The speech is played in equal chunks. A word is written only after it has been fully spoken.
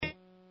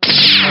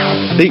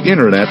the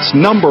Internet's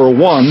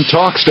 #1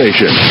 talk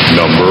station.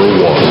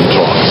 #1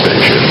 talk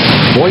station.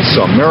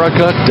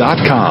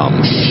 VoiceAmerica.com.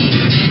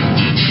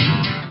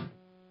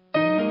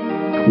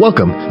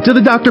 Welcome to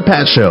the Dr.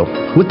 Pat Show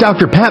with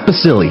Dr. Pat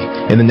Basile.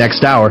 In the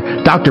next hour,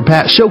 Dr.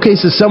 Pat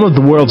showcases some of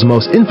the world's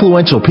most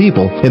influential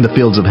people in the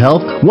fields of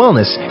health,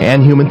 wellness,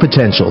 and human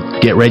potential.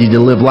 Get ready to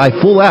live life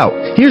full out.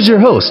 Here's your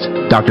host,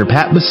 Dr.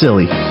 Pat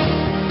Basile.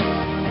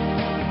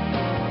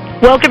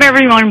 Welcome,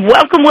 everyone.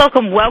 Welcome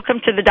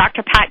to the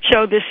Dr. Pat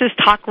Show. This is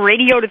Talk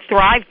Radio to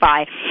Thrive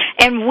By.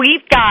 And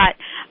we've got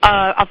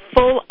a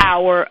full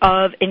hour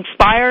of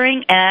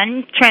inspiring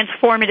and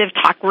transformative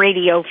talk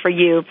radio for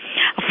you.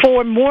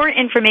 For more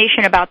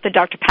information about the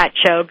Dr. Pat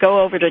Show,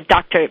 go over to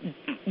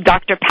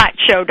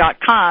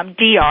drpatshow.com,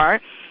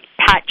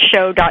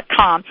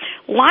 drpatshow.com.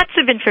 Lots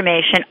of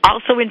information,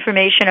 also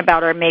information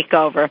about our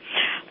makeover.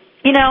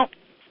 You know,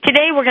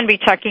 today we're going to be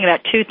talking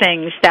about two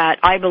things that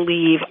I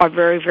believe are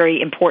very,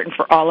 very important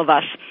for all of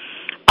us.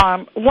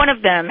 One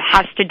of them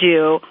has to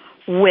do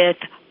with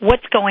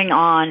what's going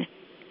on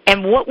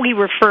and what we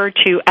refer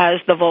to as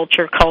the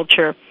vulture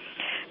culture.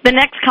 The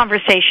next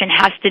conversation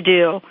has to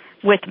do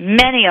with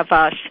many of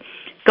us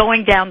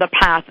going down the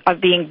path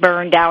of being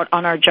burned out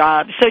on our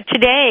jobs. So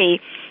today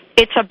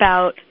it's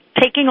about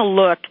taking a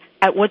look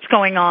at what's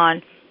going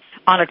on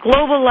a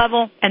global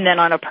level and then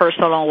on a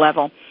personal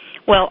level.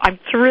 Well, I'm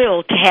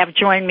thrilled to have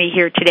joined me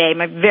here today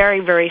my very,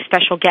 very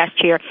special guest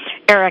here,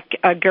 Eric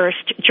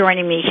Gerst,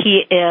 joining me.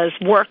 He has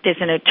worked as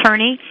an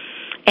attorney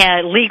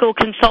and legal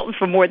consultant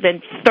for more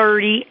than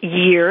 30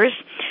 years,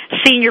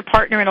 senior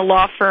partner in a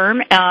law firm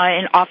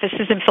in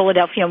offices in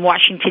Philadelphia and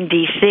Washington,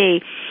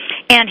 D.C.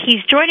 And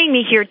he's joining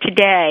me here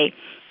today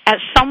as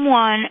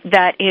someone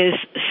that is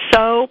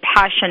so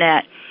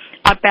passionate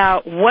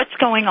about what's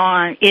going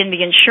on in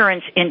the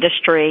insurance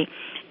industry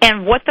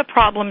and what the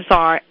problems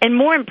are, and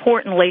more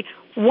importantly,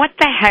 what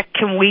the heck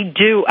can we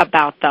do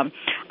about them?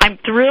 I'm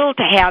thrilled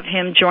to have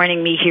him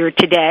joining me here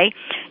today.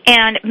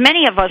 And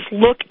many of us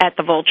look at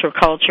the vulture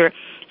culture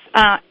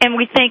and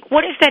we think,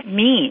 what does that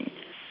mean?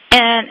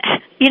 And,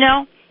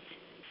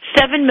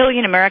 7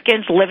 million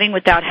Americans living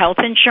without health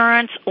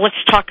insurance. Let's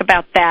talk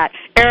about that.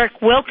 Eric,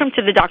 welcome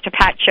to the Dr.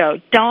 Pat Show.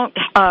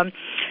 I'm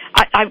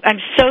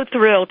so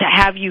thrilled to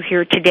have you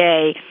here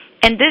today.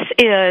 And this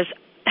is,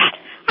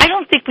 I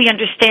don't think we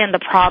understand the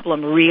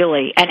problem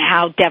really and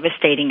how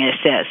devastating this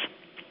is.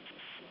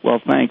 Well,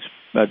 thanks,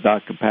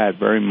 Dr. Pat,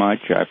 very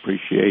much. I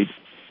appreciate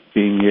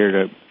being here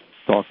to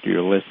talk to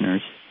your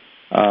listeners.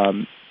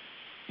 The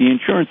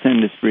insurance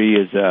industry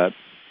is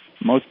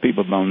most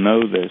people don't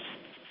know this,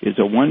 is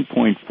a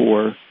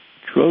 $1.4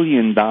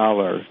 trillion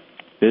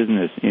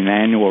business in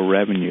annual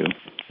revenue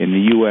in the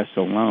U.S.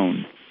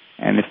 alone,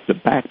 and it's the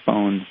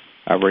backbone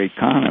of our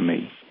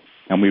economy,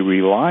 and we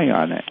rely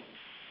on it.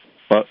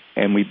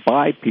 And we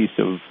buy peace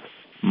of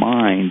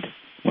mind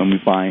when we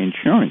buy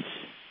insurance.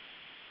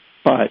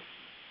 But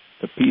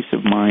the peace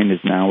of mind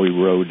is now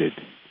eroded,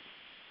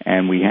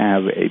 and we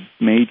have a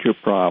major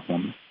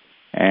problem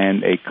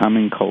and a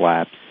coming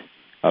collapse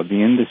of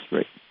the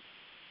industry.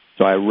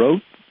 So I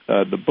wrote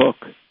the book.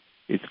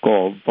 It's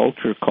called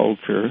Vulture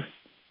Culture,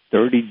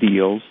 30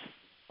 Deals,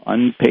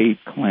 Unpaid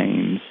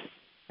Claims,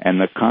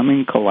 and the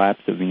Coming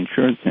Collapse of the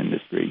Insurance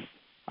Industry.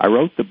 I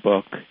wrote the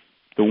book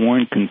to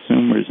warn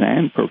consumers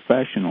and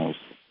professionals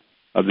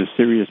of the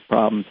serious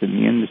problems in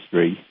the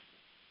industry,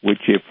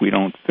 which, if we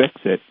don't fix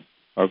it,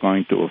 are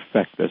going to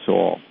affect us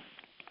all.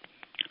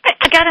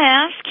 I got to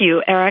ask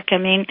you, Eric,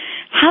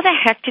 how the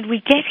heck did we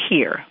get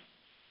here?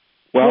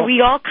 Well, were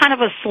we all kind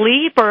of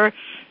asleep, or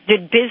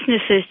did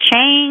businesses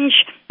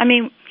change?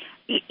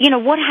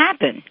 What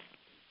happened?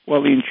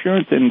 Well, the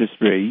insurance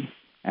industry,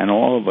 and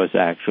all of us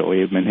actually,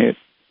 have been hit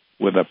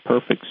with a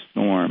perfect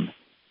storm.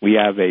 We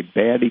have a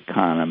bad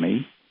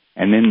economy,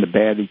 and in the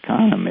bad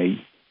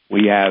economy,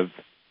 we have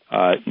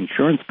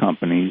insurance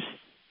companies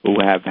who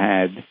have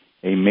had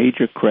a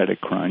major credit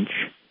crunch.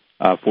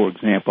 For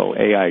example,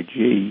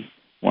 AIG,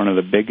 one of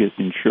the biggest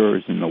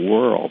insurers in the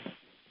world,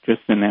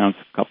 just announced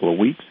a couple of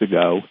weeks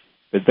ago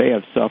that they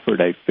have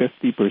suffered a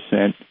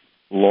 50%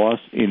 loss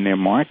in their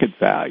market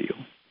value.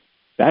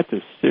 That's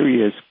a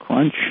serious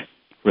crunch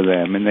for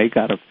them, and they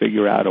got to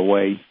figure out a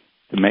way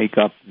to make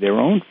up their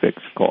own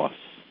fixed costs.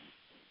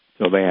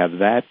 So they have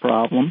that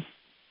problem,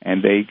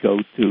 and they go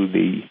to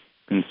the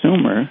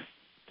consumer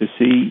to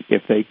see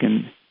if they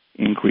can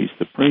increase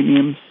the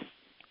premiums,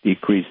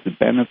 decrease the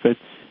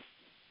benefits,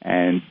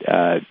 and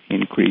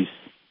increase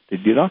the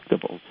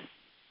deductibles.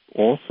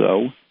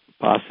 Also,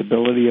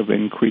 possibility of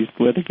increased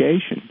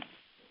litigation.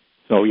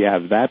 So you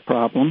have that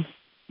problem.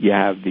 You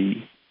have the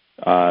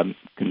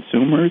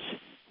consumers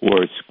who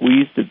are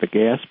squeezed at the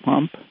gas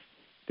pump.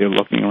 They're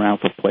looking around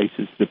for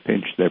places to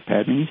pinch their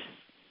pennies.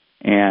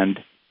 And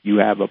you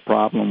have a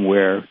problem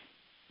where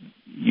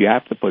you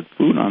have to put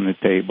food on the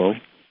table,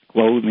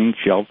 clothing,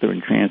 shelter,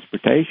 and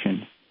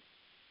transportation.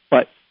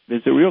 But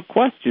there's a real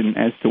question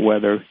as to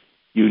whether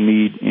you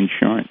need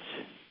insurance.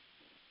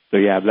 So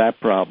you have that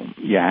problem.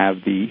 You have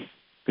the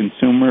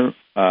consumer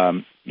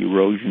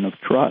erosion of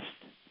trust.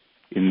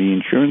 in the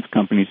insurance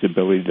company's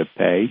ability to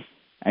pay,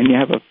 and you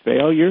have a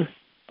failure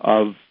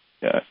of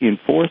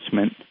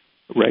enforcement,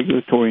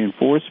 regulatory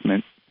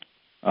enforcement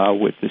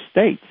with the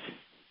states.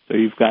 So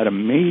you've got a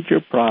major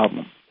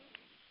problem.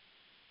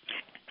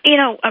 You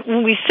know,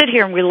 when we sit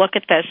here and we look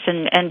at this,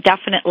 and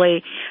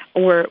definitely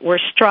we're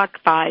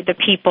struck by the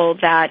people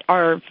that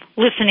are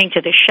listening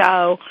to the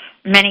show.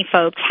 Many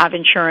folks have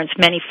insurance,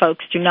 many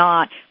folks do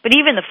not. But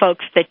even the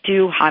folks that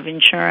do have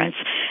insurance,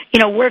 you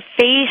know, we're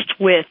faced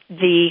with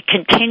the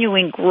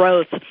continuing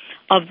growth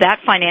of that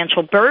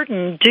financial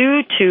burden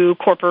due to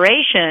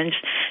corporations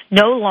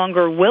no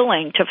longer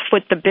willing to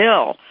foot the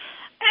bill.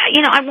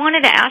 You know, I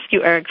wanted to ask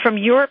you, Eric, from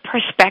your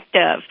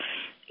perspective,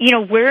 you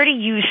know, where do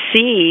you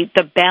see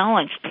the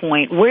balance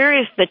point? Where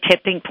is the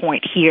tipping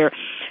point here,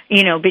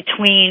 you know,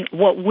 between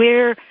what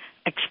we're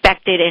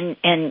expected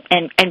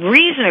and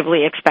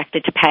reasonably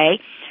expected to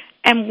pay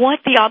and what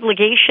the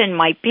obligation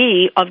might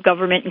be of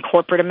government and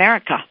corporate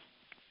America?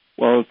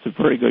 Well, it's a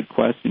very good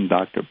question,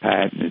 Dr.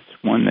 Pat, and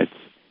it's one that's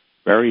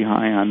very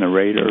high on the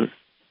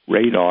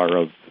radar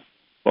of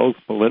both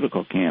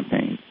political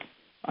campaigns.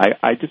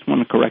 I just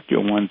want to correct you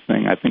on one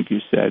thing. I think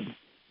you said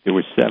there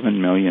were 7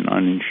 million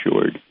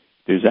uninsured.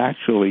 There's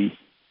actually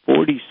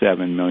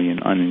 47 million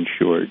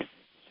uninsured.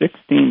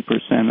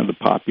 16% of the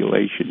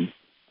population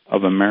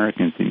of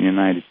Americans in the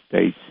United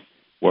States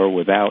were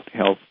without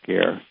health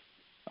care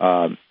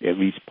at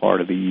least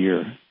part of the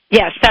year.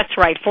 Yes, that's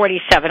right,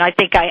 47. I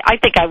think I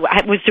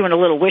was doing a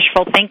little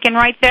wishful thinking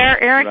right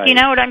there, Eric. Right. You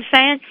know what I'm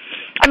saying?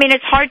 I mean,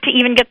 it's hard to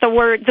even get the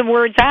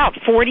words out.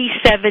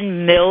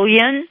 47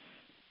 million?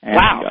 And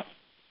wow.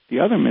 The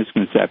other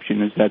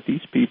misconception is that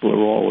these people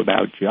are all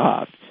without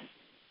jobs.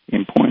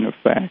 In point of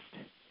fact,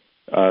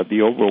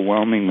 the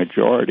overwhelming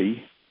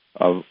majority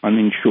of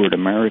uninsured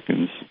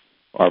Americans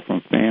are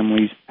from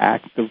families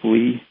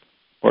actively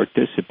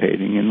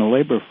participating in the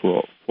labor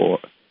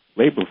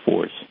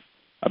force.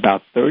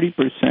 About 30%,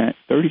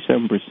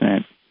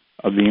 37%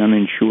 of the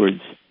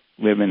uninsureds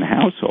live in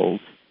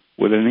households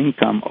with an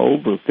income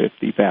over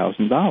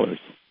 $50,000.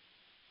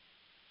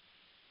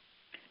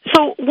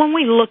 So when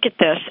we look at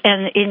this,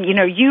 and you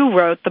know, you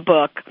wrote the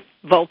book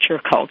Vulture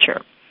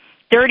Culture,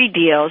 dirty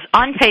deals,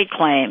 unpaid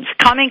claims,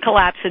 coming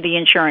collapse of the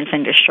insurance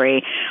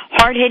industry,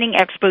 hard-hitting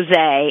expose,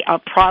 a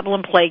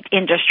problem-plagued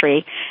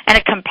industry, and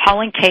a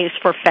compelling case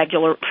for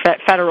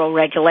federal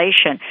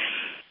regulation.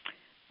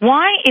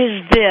 Why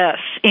is this,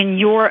 in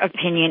your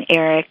opinion,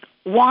 Eric,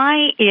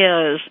 why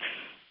is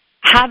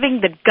having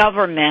the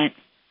government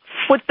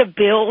foot the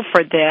bill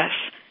for this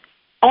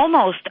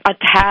almost a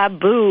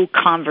taboo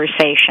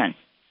conversation?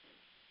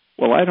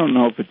 Well, I don't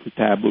know if it's a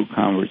taboo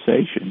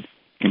conversation.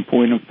 In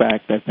point of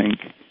fact, I think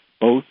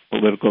both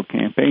political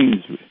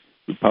campaigns,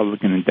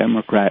 Republican and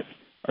Democrat,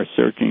 are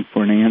searching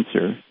for an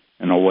answer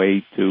and a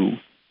way to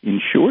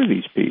insure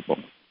these people.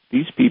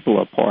 These people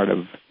are part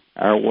of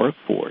our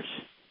workforce,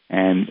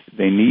 and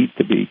they need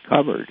to be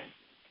covered.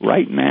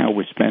 Right now,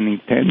 we're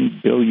spending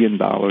 $10 billion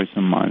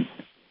a month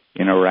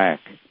in Iraq.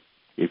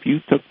 If you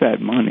took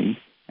that money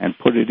and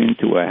put it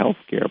into a health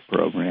care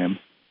program,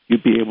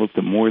 you'd be able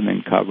to more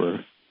than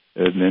cover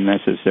the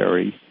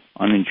necessary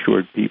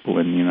uninsured people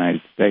in the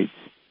United States,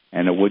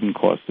 and it wouldn't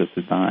cost us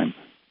a dime,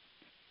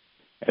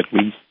 at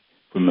least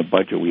from the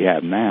budget we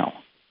have now.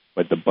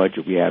 But the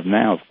budget we have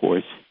now, of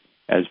course,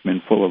 has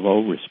been full of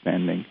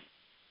overspending,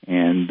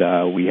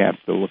 and we have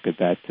to look at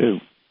that too.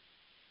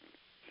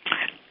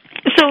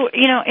 So,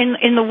 you know,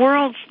 in the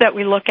worlds that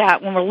we look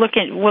at when we're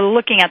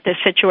looking at this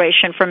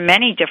situation from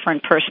many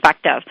different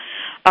perspectives.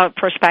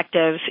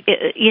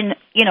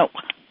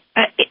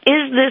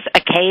 Is this a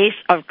case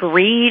of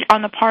greed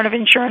on the part of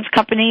insurance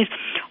companies,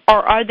 or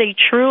are they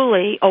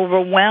truly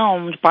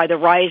overwhelmed by the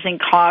rising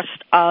cost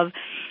of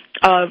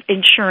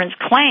insurance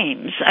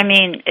claims? I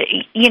mean,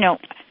 you know,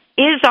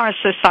 is our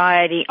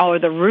society or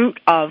the root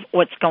of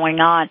what's going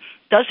on,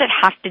 does it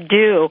have to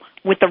do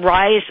with the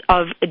rise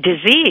of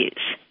disease?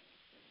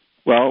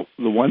 Well,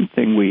 the one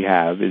thing we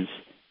have is,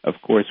 of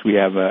course, we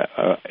have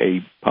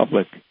a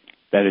public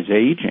that is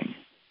aging.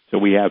 So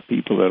we have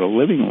people that are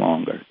living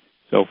longer.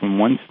 So from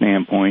one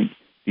standpoint,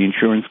 the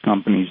insurance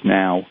companies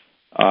now,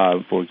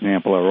 for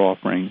example, are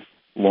offering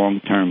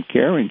long-term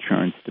care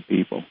insurance to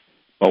people.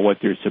 But what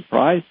they're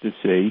surprised to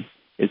see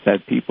is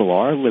that people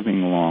are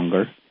living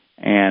longer,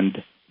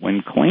 and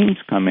when claims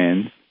come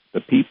in,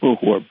 the people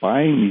who are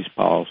buying these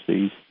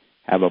policies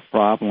have a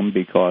problem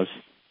because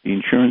the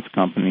insurance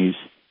companies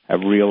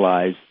have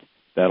realized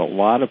that a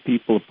lot of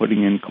people are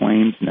putting in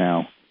claims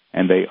now,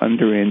 and they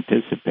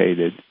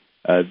under-anticipated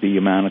the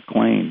amount of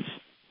claims.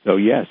 So,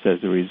 yes,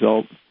 as a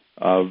result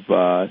of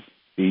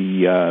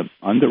the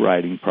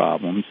underwriting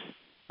problems,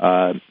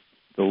 the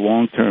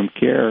long-term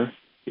care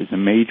is a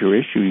major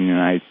issue in the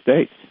United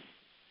States.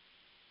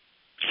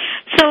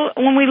 So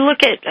when we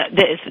look at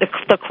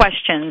the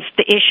questions,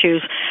 the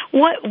issues,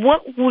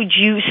 what would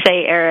you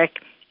say, Eric,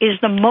 is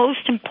the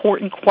most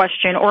important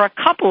question, or a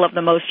couple of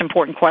the most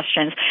important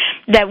questions,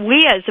 that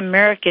we as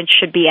Americans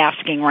should be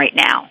asking right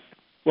now?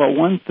 Well,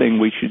 one thing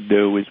we should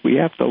do is we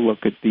have to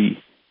look at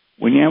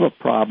when you have a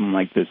problem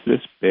like this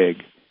big,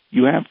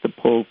 you have to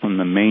pull from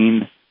the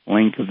main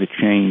link of the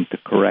chain to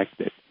correct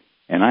it.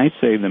 And I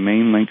say the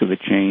main link of the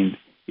chain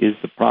is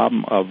the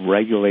problem of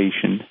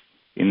regulation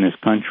in this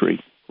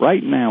country.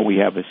 Right now, we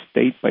have a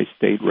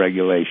state-by-state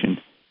regulation.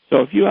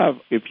 So if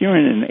you're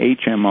in an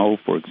HMO,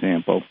 for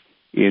example,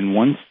 in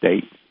one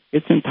state,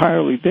 it's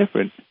entirely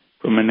different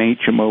from an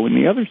HMO in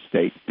the other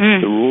state.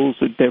 The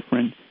rules are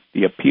different.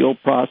 The appeal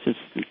process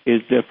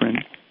is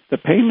different. The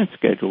payment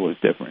schedule is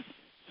different.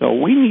 So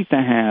we need to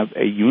have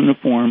a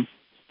uniform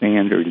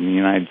standard in the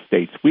United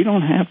States. We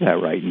don't have that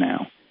right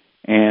now.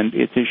 And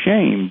it's a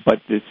shame,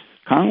 but this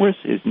Congress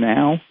is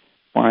now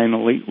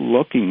finally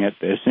looking at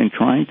this and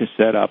trying to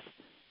set up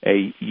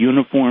a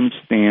uniform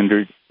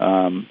standard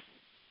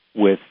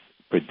with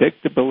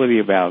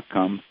predictability of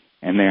outcome,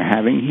 and they're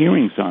having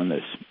hearings on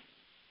this.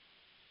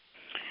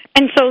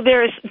 And so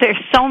there's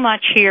so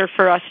much here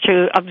for us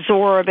to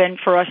absorb and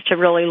for us to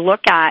really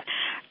look at.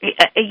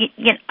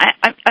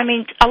 I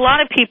mean, a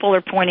lot of people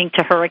are pointing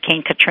to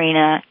Hurricane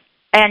Katrina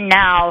and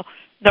now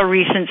the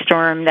recent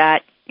storm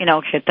that,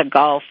 hit the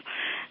Gulf.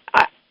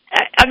 I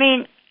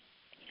mean,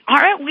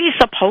 aren't we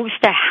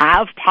supposed to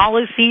have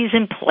policies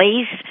in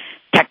place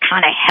to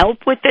kind of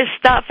help with this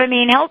stuff? I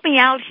mean, help me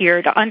out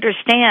here to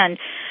understand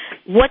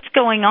what's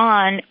going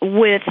on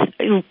with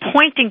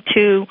pointing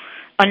to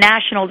a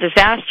national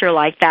disaster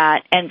like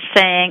that and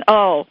saying,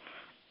 oh,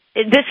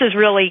 this has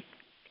really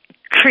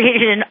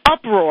created an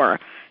uproar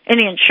in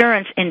the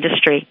insurance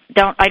industry.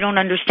 I don't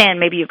understand.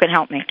 Maybe you can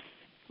help me.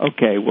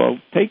 Okay, well,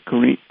 take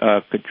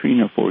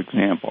Katrina, for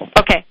example.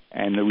 Okay.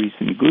 And the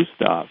recent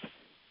Gustav.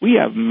 We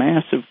have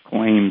massive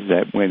claims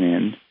that went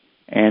in,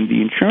 and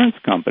the insurance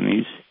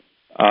companies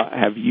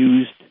have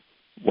used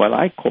what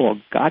I call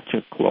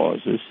gotcha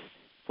clauses.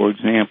 For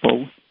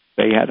example,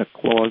 they had a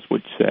clause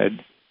which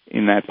said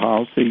in that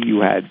policy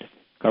you had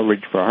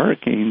coverage for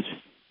hurricanes.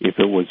 If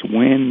it was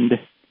wind,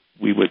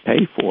 we would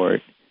pay for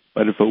it.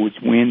 But if it was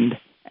wind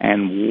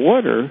and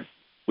water,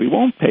 we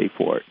won't pay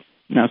for it.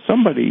 Now,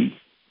 somebody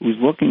who's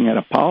looking at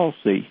a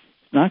policy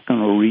is not going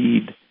to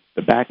read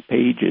the back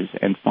pages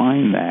and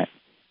find that,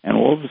 and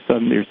all of a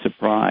sudden they're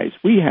surprised.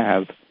 We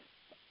have,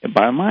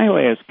 by my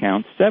last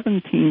count,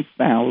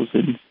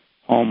 17,000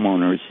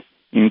 homeowners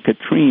in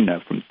Katrina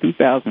from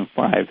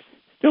 2005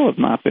 still have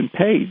not been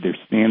paid. They're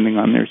standing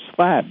on their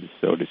slabs,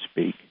 so to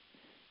speak.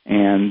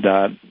 And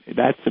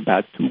that's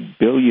about $2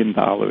 billion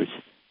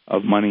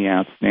of money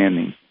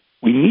outstanding.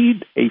 We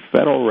need a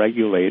federal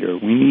regulator.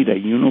 We need a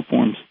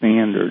uniform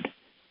standard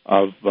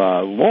of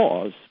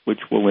laws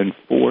which will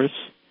enforce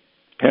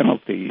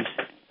penalties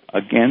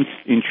against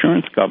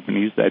insurance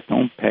companies that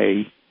don't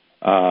pay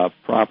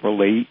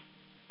properly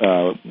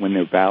when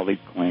they're valid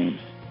claims.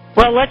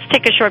 Well, let's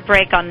take a short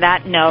break on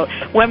that note.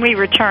 When we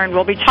return,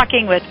 we'll be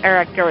talking with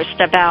Eric Durst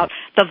about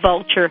the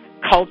Vulture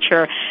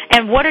culture.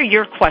 And what are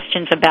your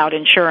questions about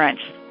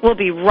insurance? We'll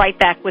be right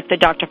back with the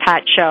Dr.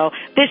 Pat Show.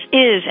 This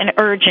is an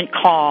urgent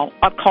call,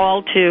 a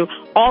call to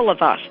all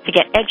of us to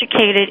get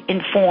educated,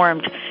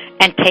 informed,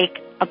 and take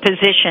a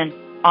position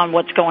on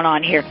what's going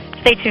on here.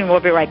 Stay tuned.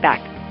 We'll be right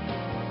back.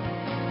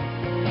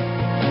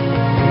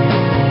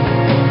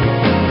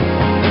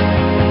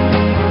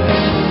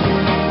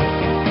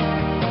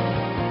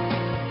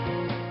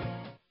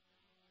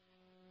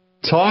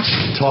 Talk,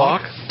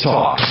 talk,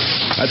 talk.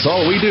 That's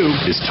all we do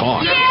is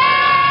talk.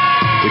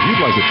 If you'd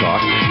like to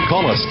talk,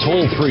 call us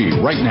toll-free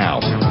right now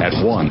at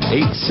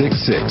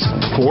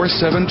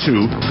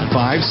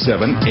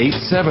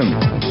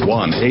 1-866-472-5787.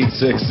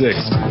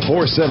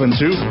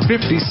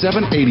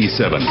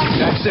 1-866-472-5787.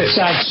 That's it.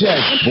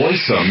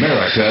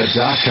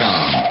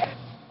 VoiceAmerica.com.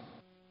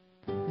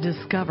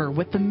 Discover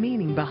what the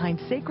meaning behind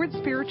sacred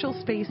spiritual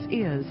space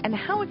is and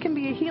how it can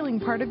be a healing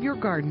part of your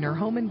garden or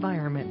home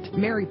environment.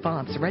 Mary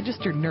Fonts,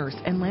 registered nurse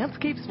and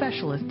landscape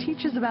specialist,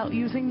 teaches about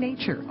using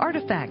nature,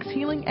 artifacts,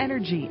 healing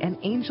energy, and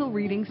angel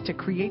readings to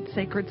create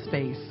sacred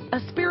space. A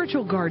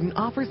Spiritual Garden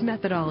offers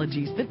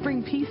methodologies that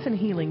bring peace and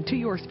healing to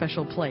your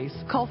special place.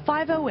 Call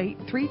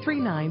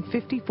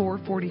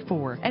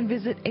 508-339-5444 and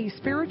visit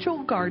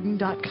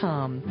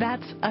aspiritualgarden.com.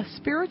 That's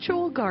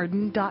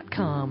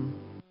aspiritualgarden.com.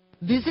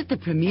 Visit the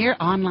premier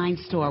online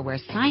store where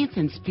science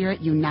and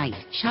spirit unite.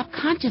 Shop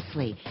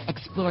consciously,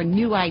 explore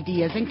new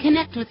ideas, and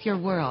connect with your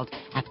world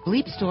at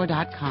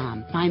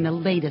bleepstore.com. Find the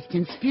latest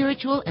in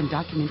spiritual and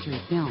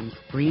documentary films,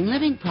 green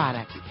living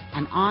products,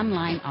 and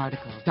online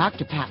articles.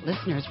 Dr. Pat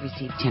listeners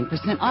receive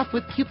 10% off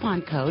with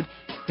coupon code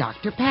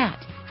Dr.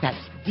 Pat.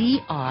 That's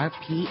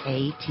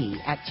DRPAT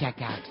at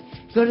checkout.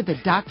 Go to the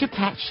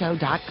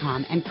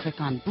drpatshow.com and click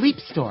on Bleep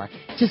Store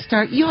to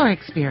start your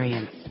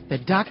experience. The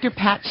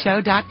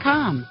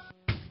drpatshow.com.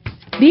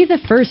 Be the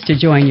first to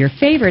join your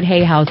favorite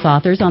Hay House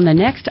authors on the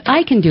next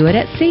I Can Do It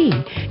at Sea.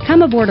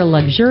 Come aboard a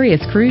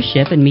luxurious cruise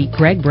ship and meet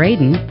Greg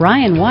Braden,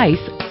 Brian Weiss,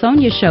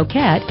 Sonia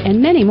Choquette,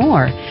 and many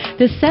more.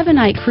 This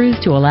 7-night cruise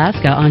to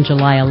Alaska on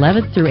July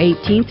 11th through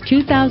 18th,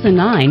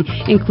 2009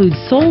 includes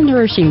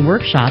soul-nourishing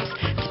workshops,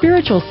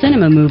 spiritual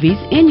cinema movies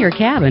in your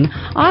cabin,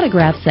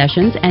 autograph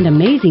sessions, and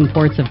amazing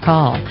ports of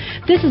call.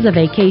 This is a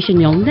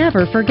vacation you'll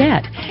never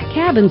forget.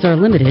 Cabins are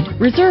limited.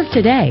 Reserve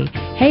today.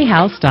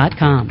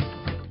 HayHouse.com.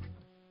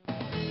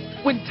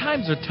 When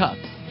times are tough,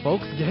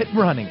 folks get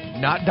running,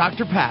 not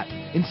Dr. Pat.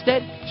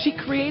 Instead, she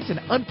creates an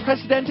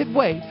unprecedented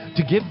way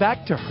to give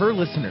back to her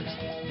listeners.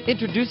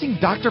 Introducing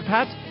Dr.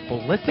 Pat's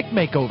Holistic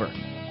Makeover.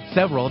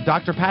 Several of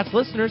Dr. Pat's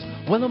listeners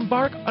will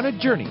embark on a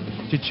journey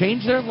to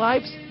change their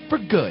lives for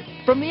good,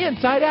 from the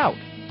inside out.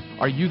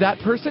 Are you that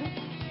person?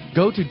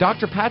 Go to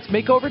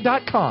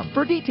drpatsmakeover.com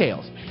for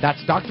details.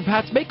 That's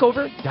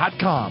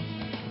drpatsmakeover.com.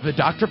 The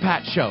Dr.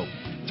 Pat Show.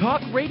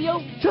 Talk radio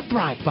to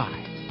thrive by.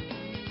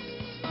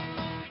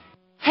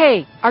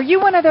 Hey, are you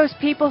one of those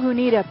people who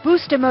need a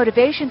boost of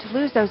motivation to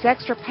lose those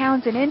extra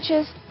pounds and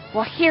inches?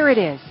 Well, here it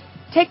is.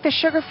 Take the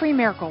Sugar-Free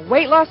Miracle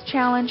Weight Loss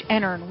Challenge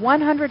and earn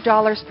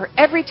 $100 for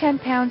every 10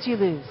 pounds you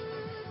lose.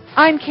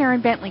 I'm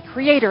Karen Bentley,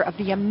 creator of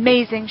the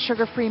amazing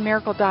Sugar-Free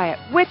Miracle Diet,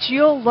 which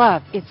you'll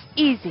love. It's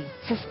easy,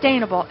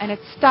 sustainable, and it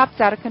stops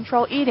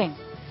out-of-control eating.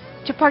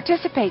 To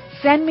participate,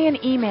 send me an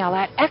email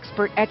at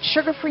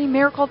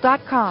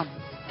expert@sugarfreemiracle.com.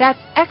 That's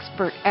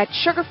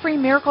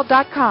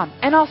expert@sugarfreemiracle.com,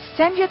 and I'll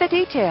send you the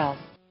details.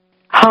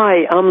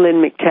 Hi, I'm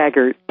Lynn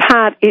McTaggart.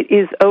 Pat, it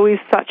is always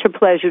such a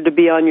pleasure to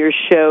be on your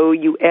show.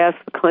 You ask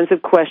the kinds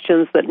of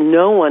questions that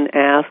no one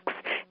asks,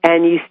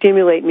 and you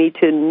stimulate me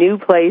to new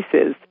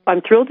places. I'm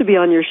thrilled to be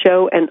on your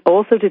show and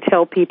also to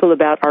tell people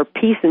about our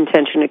Peace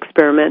Intention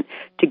Experiment.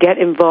 To get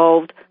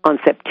involved on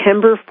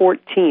September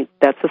 14th,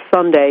 that's a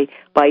Sunday,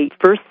 by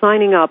first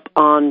signing up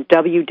on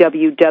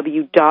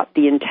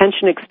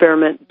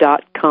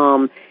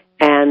www.theintentionexperiment.com,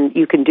 and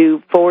you can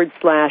do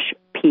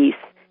 /peace,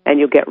 and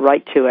you'll get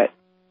right to it.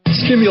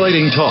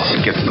 Stimulating talk.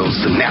 It gets those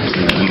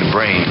synapses in the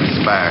brain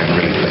firing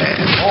really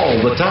fast. All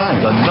the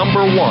time. The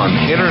 #1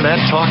 Internet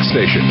talk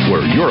station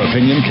where your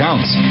opinion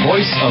counts.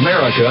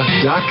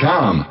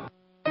 VoiceAmerica.com.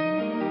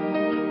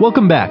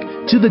 Welcome back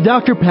to the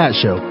Dr. Pat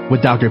Show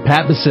with Dr.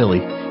 Pat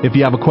Basili. If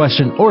you have a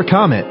question or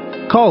comment,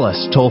 call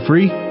us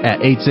toll-free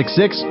at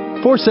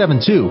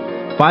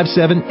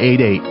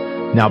 866-472-5788.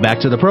 Now back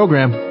to the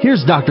program.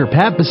 Here's Dr.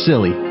 Pat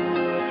Basili.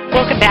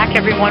 Welcome back,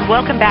 everyone.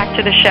 Welcome back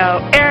to the show.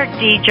 Eric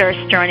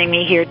Dejurst joining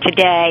me here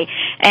today,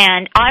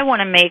 and I want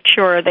to make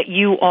sure that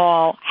you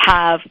all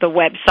have the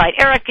website.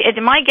 Eric,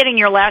 am I getting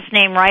your last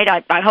name right?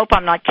 I hope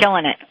I'm not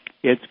killing it.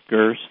 It's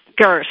Gerst.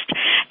 Gerst,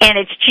 and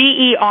it's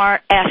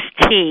Gerst,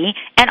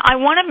 and I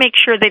want to make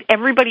sure that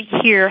everybody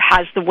here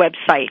has the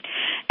website,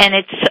 and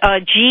it's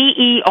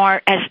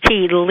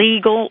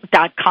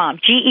GERSTlegal.com,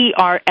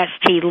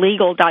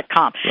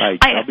 GERSTlegal.com. Right,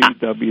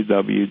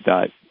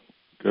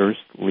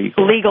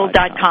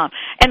 www.gerstlegal.com.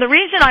 And the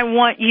reason I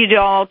want you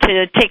all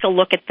to take a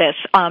look at this,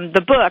 the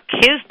book,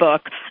 his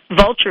book,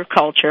 Vulture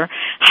Culture,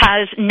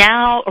 has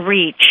now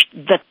reached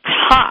the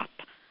top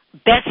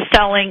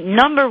best-selling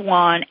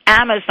 #1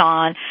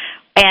 Amazon.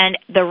 And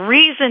the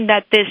reason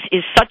that this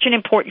is such an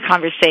important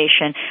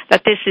conversation,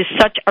 that this is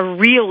such a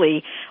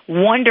really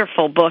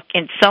wonderful book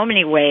in so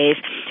many ways,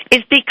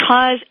 is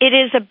because it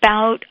is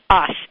about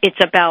us. It's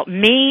about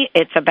me.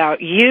 It's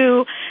about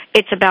you.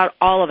 It's about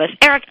all of us.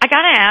 Eric, I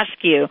got to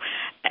ask you,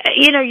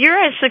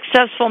 you're a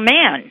successful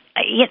man.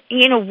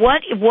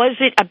 What was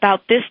it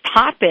about this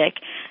topic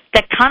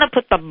that kind of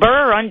put the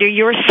burr under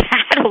your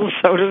saddle,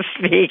 so to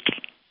speak?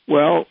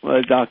 Well,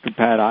 Dr.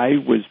 Pat, I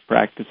was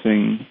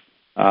practicing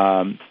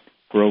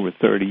for over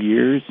 30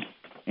 years,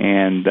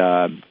 and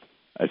a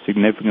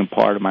significant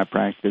part of my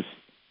practice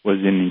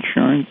was in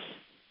insurance,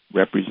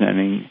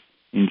 representing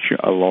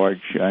a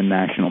large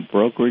national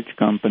brokerage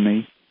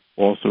company,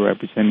 also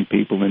representing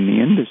people in the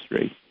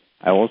industry.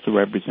 I also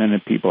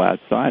represented people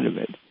outside of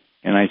it.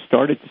 And I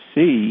started to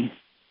see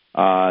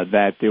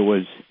that there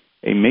was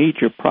a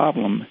major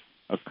problem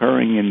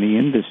occurring in the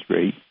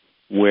industry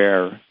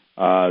where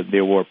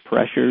there were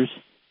pressures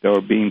that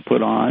were being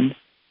put on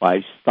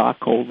by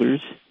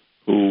stockholders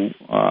who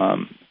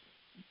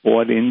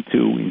bought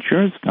into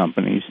insurance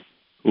companies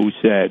who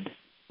said,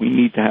 we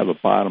need to have a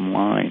bottom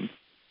line,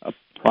 a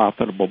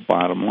profitable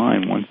bottom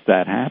line. Once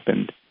that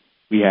happened,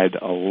 we had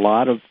a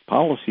lot of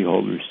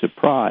policyholders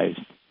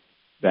surprised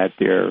that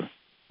their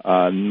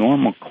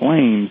normal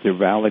claims, their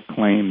valid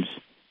claims,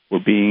 were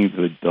being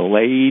either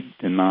delayed,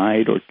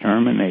 denied, or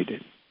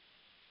terminated.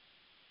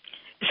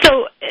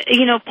 So,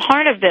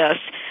 part of this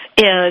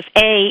is,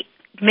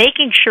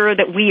 making sure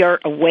that we are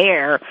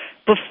aware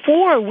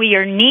before we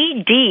are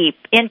knee-deep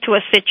into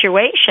a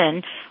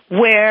situation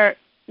where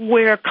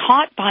we're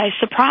caught by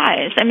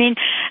surprise. I mean,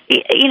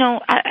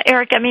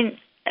 Eric,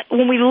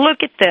 when we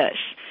look at this,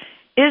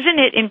 isn't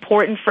it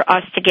important for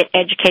us to get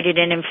educated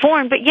and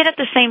informed, but yet at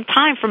the same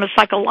time, from a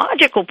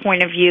psychological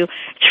point of view,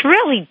 it's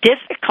really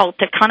difficult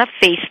to kind of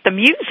face the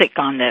music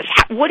on this.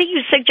 What do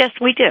you suggest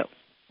we do?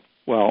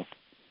 Well,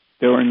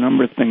 there are a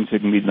number of things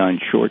that can be done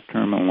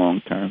short-term and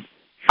long-term.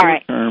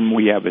 Short-term,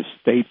 we have a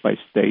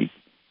state-by-state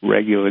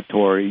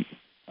regulatory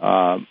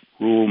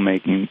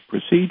rule-making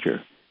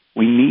procedure.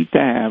 We need to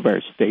have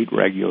our state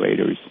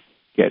regulators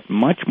get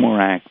much more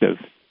active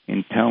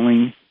in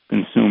telling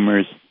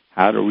consumers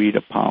how to read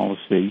a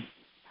policy,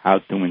 how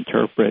to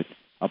interpret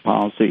a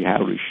policy, how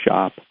to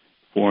shop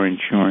for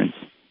insurance,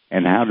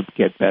 and how to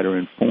get better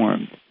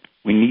informed.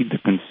 We need the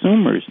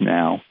consumers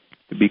now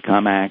to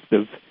become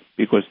active,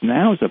 because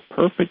now is a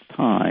perfect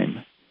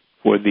time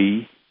for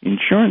the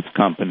insurance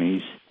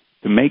companies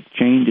to make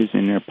changes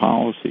in their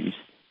policies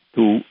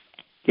to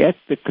get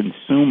the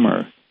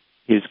consumer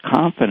his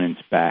confidence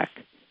back.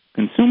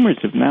 Consumers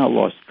have now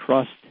lost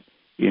trust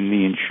in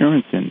the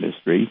insurance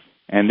industry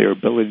and their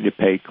ability to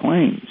pay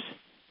claims.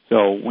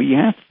 So we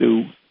have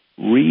to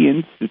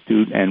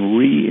reinstitute and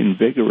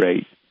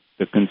reinvigorate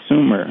the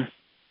consumer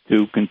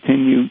to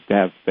continue to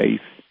have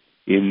faith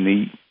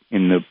in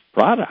the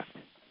product.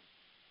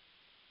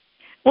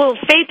 Well,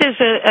 faith is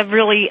a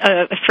really,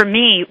 for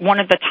me, one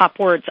of the top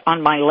words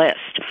on my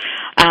list.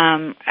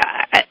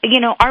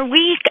 Are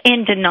we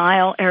in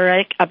denial,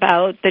 Eric,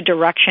 about the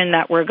direction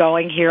that we're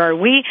going here? Are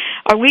we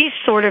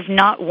sort of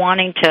not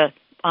wanting to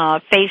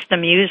face the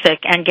music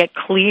and get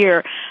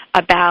clear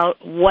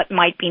about what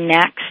might be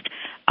next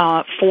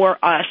for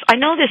us? I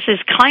know this is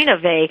kind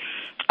of a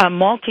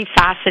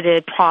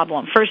multifaceted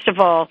problem. First of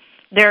all,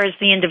 there is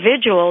the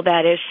individual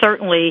that is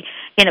certainly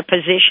in a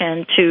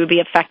position to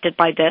be affected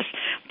by this.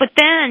 But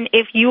then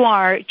if you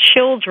are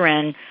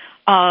children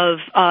of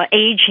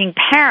aging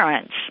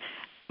parents,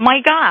 my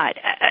God,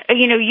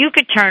 you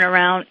could turn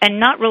around and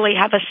not really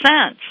have a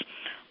sense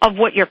of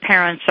what your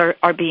parents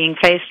are being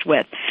faced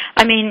with.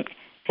 I mean,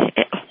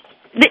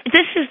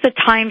 this is the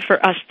time for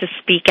us to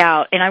speak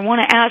out. And I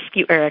want to ask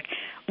you, Eric,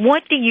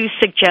 what do you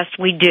suggest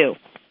we do?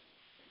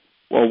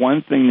 Well,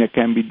 one thing that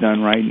can be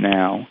done right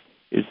now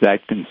is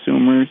that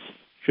consumers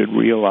should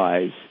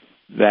realize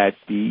that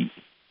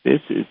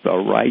this is the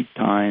right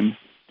time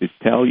to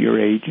tell your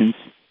agents,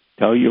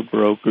 tell your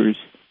brokers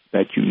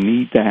that you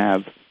need to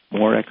have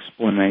more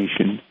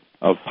explanation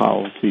of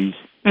policies.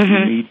 Mm-hmm.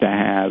 You need to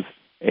have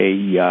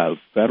a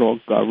federal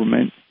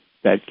government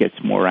that gets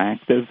more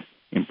active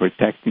in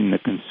protecting the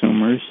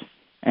consumers,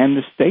 and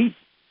the state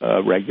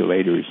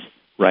regulators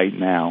right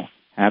now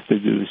have to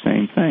do the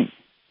same thing.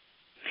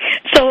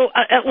 So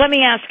let me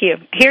ask you,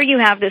 here you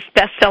have this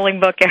best-selling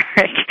book,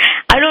 Eric.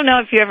 I don't know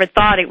if you ever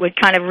thought it would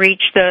kind of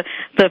reach the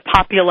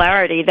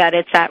popularity that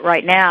it's at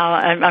right now.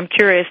 I'm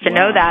curious to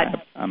know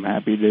that. I'm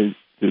happy to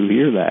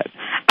hear that.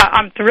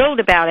 I'm thrilled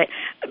about it.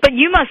 But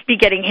you must be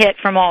getting hit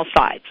from all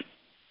sides.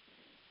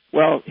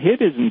 Well,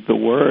 hit isn't the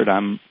word.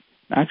 I'm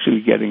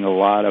actually getting a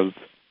lot of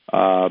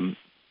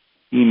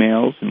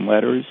emails and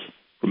letters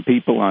from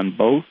people on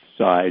both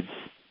sides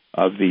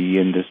of the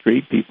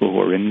industry, people who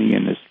are in the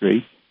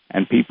industry,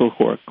 and people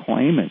who are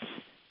claimants,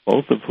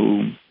 both of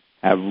whom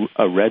have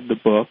read the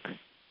book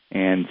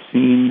and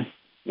seen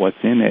what's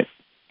in it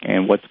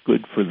and what's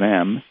good for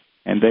them,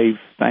 and they've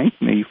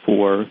thanked me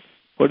for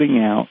putting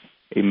out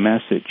a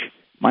message.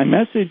 My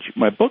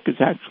book is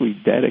actually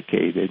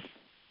dedicated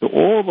to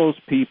all those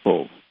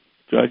people,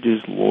 judges,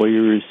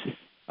 lawyers,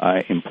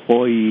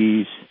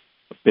 employees,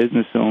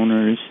 business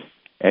owners,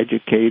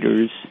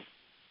 educators,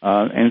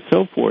 and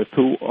so forth,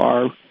 who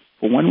are,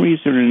 for one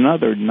reason or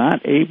another,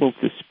 not able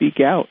to speak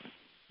out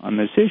on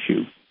this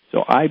issue.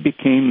 So I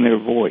became their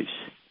voice,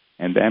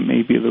 and that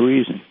may be the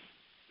reason.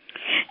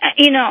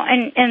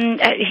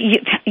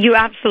 You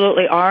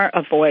absolutely are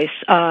a voice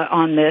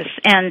on this.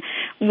 And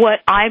what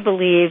I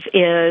believe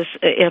is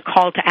a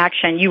call to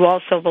action. You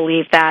also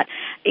believe that,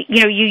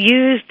 you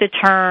use the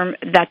term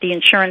that the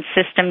insurance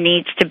system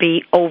needs to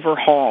be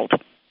overhauled,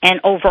 and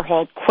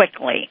overhauled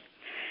quickly.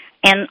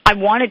 And I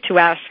wanted to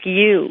ask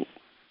you,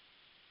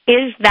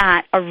 is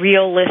that a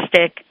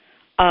realistic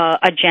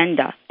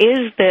agenda?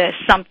 Is this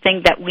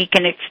something that we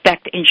can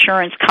expect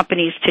insurance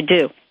companies to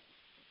do?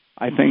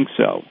 I think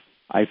so.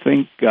 I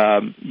think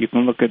you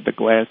can look at the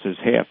glass as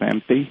half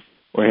empty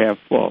or half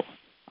full.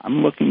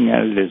 I'm looking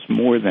at it as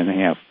more than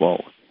half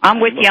full. I'm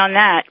with you on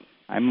that.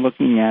 I'm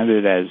looking at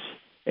it as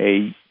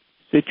a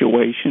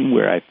situation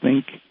where I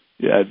think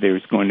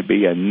there's going to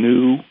be a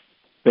new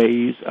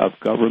phase of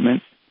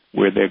government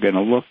where they're going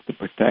to look to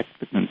protect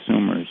the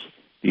consumers,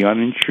 the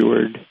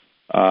uninsured,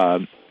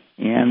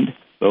 and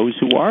those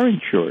who are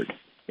insured.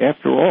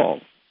 After all,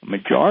 a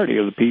majority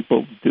of the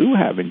people do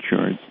have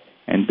insurance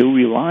and do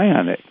rely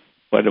on it.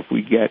 But if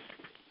we get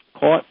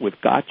caught with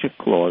gotcha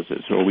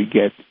clauses, or we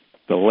get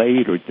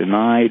delayed or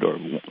denied or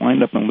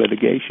wind up in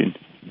litigation,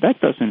 that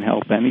doesn't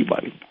help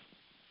anybody.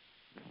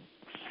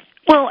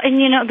 Well, and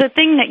the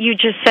thing that you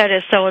just said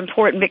is so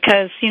important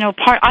because,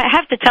 I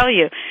have to tell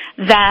you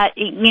that,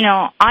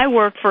 I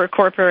worked for a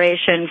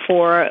corporation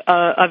for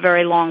a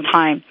very long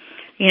time,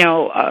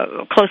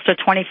 close to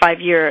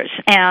 25 years.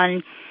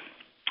 And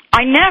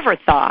I never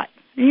thought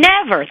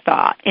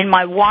in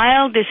my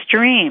wildest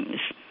dreams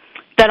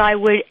that I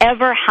would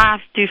ever have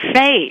to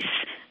face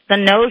the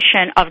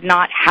notion of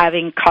not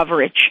having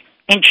coverage,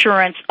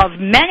 insurance of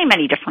many,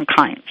 many different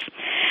kinds.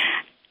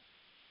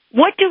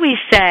 What do we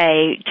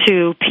say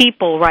to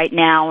people right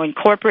now in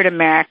corporate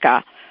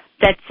America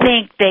that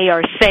think they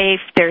are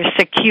safe, they're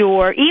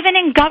secure, even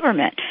in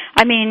government.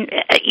 I mean,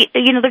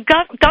 the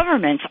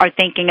governments are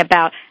thinking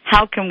about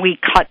how can we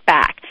cut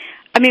back.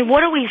 I mean,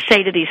 what do we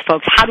say to these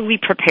folks? How do we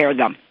prepare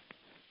them?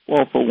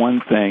 Well, for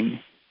one thing,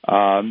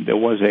 there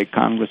was a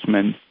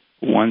congressman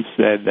who once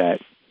said that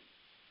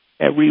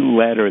every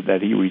letter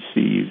that he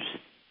receives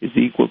is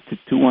equal to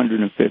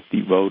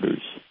 250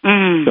 voters.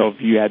 So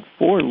if you had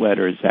 4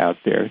 letters out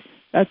there,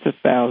 that's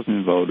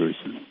 1,000 voters.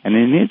 And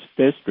in his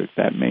district,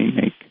 that may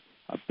make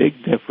a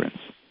big difference.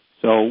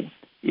 So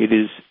it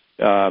is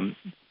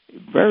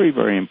very,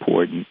 very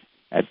important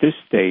at this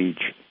stage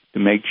to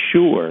make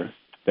sure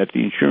that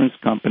the insurance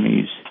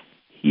companies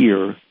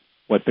hear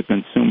what the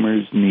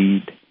consumers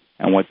need.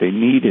 And what they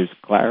need is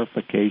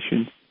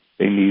clarification.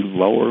 They need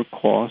lower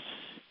costs.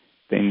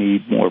 They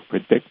need more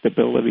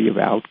predictability of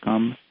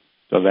outcome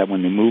so that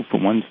when they move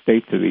from one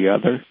state to the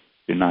other,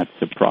 they're not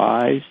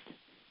surprised.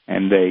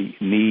 And they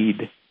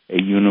need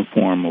a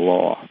uniform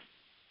law.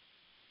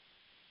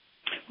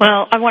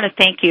 Well, I want to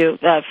thank you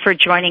for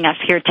joining us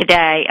here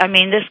today. I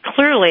mean, this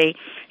clearly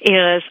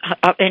is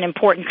an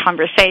important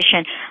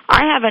conversation.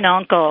 I have an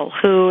uncle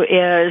who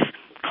is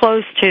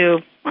close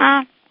to,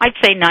 I'd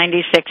say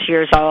 96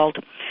 years old,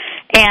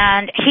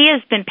 and he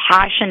has been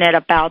passionate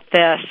about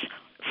this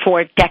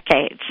for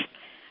decades.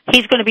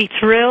 He's going to be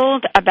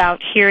thrilled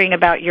about hearing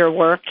about your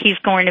work. He's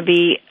going to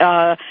be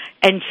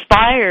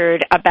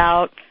inspired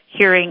about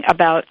hearing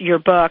about your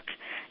book.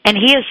 And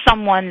he is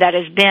someone that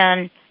has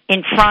been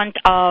in front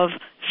of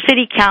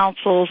city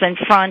councils, in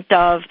front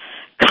of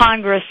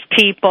Congress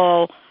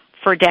people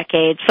for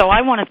decades. So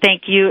I want to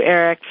thank you,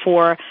 Eric,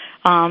 for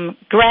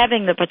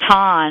grabbing the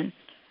baton.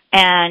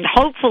 And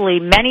hopefully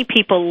many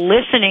people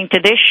listening to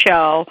this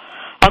show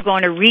are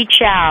going to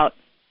reach out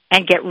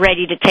and get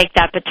ready to take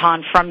that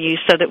baton from you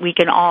so that we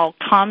can all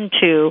come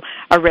to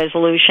a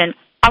resolution.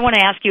 I want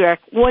to ask you, Eric,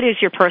 what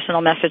is your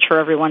personal message for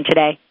everyone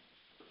today?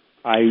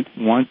 I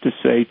want to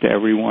say to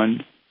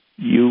everyone,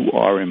 you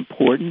are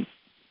important.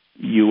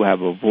 You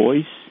have a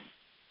voice.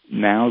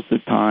 Now's the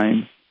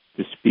time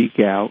to speak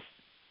out,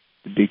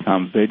 to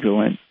become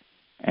vigilant,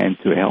 and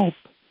to help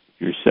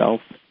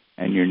yourself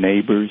and your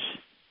neighbors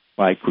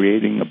by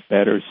creating a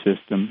better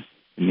system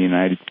in the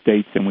United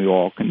States, and we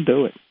all can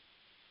do it.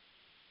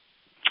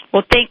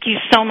 Well, thank you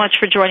so much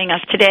for joining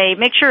us today.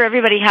 Make sure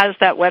everybody has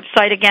that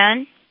website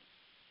again.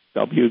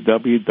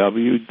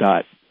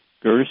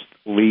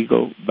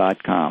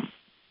 www.gerstlegal.com.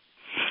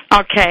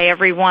 Okay,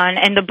 everyone.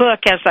 And the book,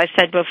 as I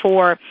said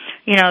before,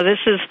 this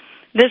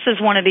is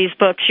one of these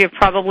books you're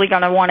probably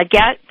going to want to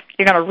get.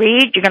 You're going to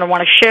read. You're going to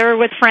want to share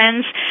with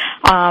friends.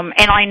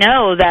 And I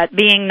know that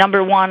being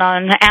number 1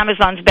 on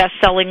Amazon's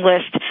best-selling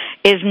list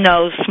is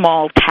no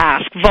small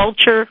task.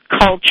 Vulture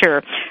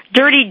culture,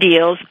 dirty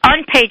deals,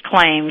 unpaid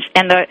claims,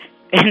 and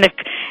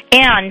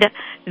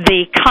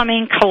the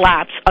coming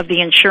collapse of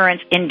the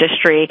insurance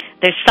industry.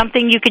 There's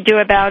something you could do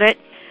about it.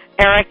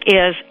 Eric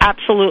is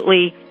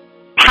absolutely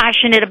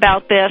passionate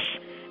about this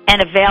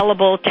and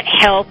available to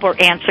help or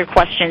answer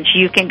questions.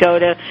 You can go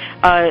to,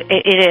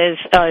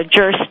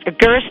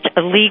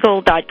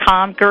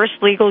 gerstlegal.com,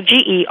 gerstlegal,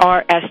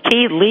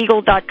 G-E-R-S-T,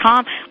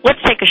 legal.com.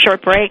 Let's take a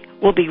short break.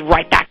 We'll be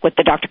right back with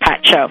the Dr.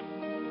 Pat Show.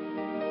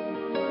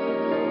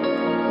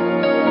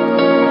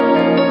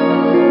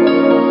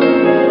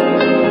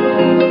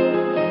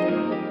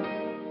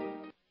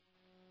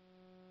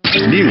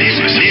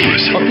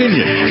 News,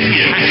 opinion.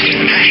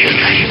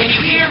 Can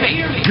you hear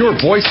me? Your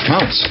voice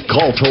counts.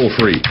 Call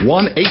toll-free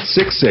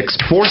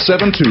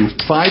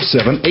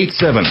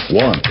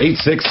 1-866-472-5787.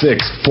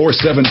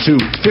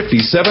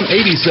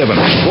 1-866-472-5787.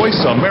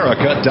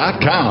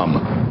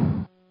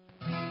 VoiceAmerica.com.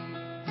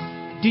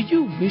 Do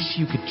you wish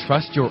you could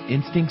trust your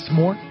instincts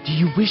more? Do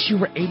you wish you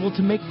were able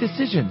to make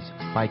decisions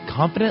by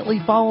confidently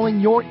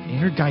following your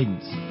inner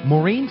guidance?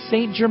 Maureen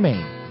St.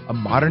 Germain, a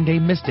modern-day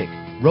mystic,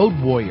 road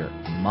warrior,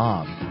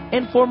 mom,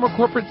 and former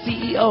corporate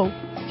CEO,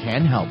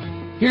 can help.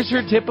 Here's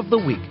her tip of the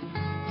week.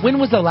 When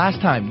was the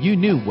last time you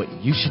knew what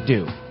you should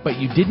do, but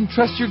you didn't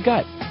trust your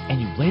gut,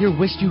 and you later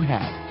wished you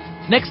had?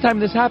 Next time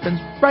this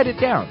happens, write it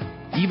down,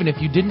 even if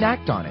you didn't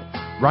act on it.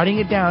 Writing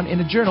it down in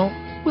a journal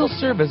will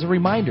serve as a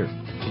reminder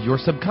to your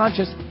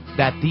subconscious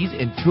that these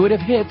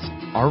intuitive hits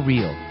are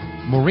real.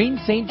 Maureen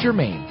St.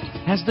 Germain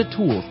has the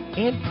tools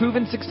and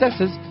proven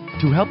successes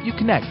to help you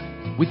connect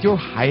with your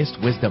highest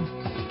wisdom.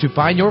 To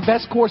find your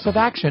best course of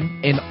action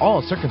in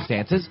all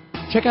circumstances,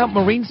 check out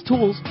Maureen's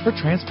tools for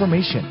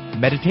transformation,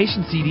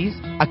 meditation CDs,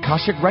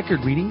 Akashic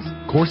record readings,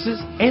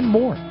 courses, and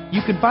more.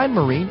 You can find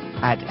Maureen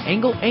at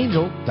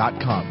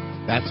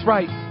angleangel.com. That's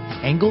right,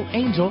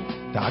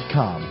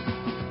 angleangel.com.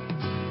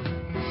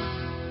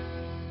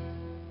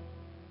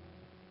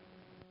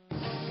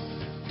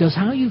 Does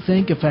how you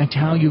think affect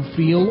how you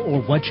feel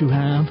or what you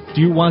have?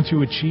 Do you want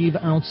to achieve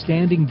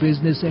outstanding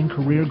business and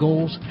career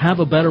goals, have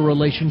a better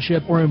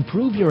relationship, or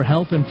improve your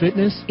health and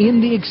fitness?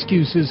 End the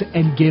excuses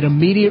and get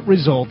immediate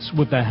results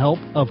with the help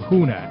of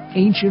HUNA.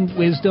 ancient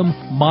wisdom,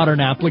 modern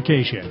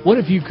application. What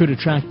if you could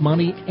attract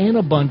money and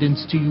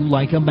abundance to you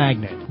like a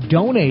magnet?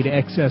 Donate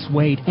excess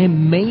weight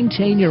and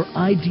maintain your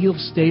ideal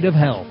state of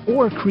health,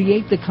 or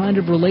create the kind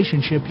of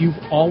relationship you've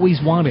always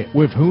wanted.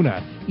 With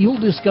HUNA, you'll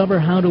discover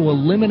how to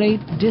eliminate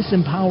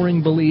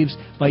disempowering beliefs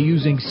by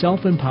using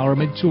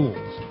self-empowerment tools.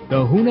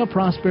 The HUNA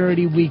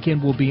Prosperity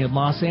Weekend will be in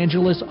Los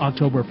Angeles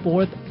October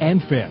 4th and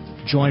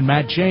 5th. Join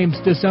Matt James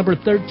December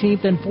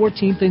 13th and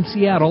 14th in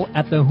Seattle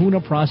at the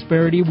HUNA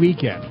Prosperity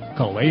Weekend.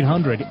 Call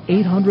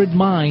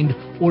 800-800-MIND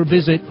or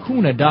visit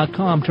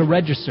HUNA.com to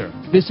register.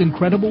 This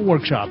incredible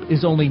workshop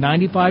is only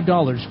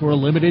 $95 for a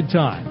limited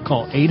time.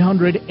 Call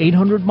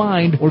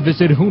 800-800-MIND or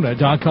visit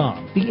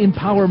HUNA.com. The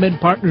Empowerment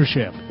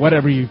Partnership.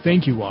 Whatever you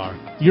think you are,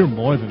 you're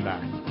more than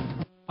that.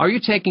 Are you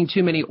taking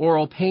too many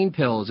oral pain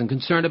pills and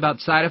concerned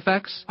about side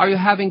effects? Are you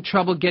having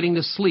trouble getting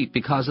to sleep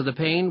because of the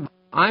pain?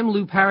 I'm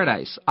Lou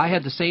Paradise. I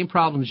had the same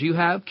problems you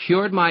have,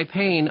 cured my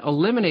pain,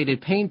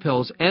 eliminated pain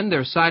pills and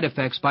their side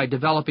effects by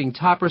developing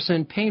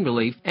Topricin Pain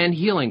Relief and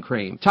Healing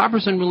Cream.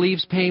 Topricin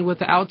relieves pain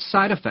without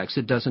side effects.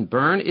 It doesn't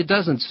burn, it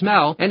doesn't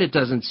smell, and it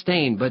doesn't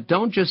stain. But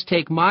don't just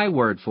take my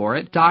word for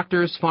it.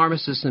 Doctors,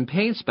 pharmacists, and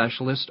pain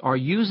specialists are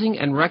using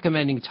and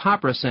recommending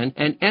Topricin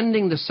and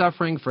ending the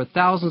suffering for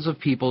thousands of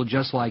people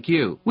just like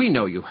you. We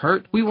know you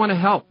hurt. We want to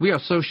help. We are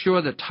so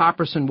sure that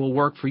Topricin will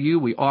work for you,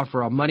 we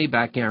offer a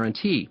money-back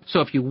guarantee.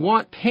 So if you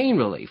want pain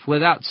relief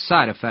without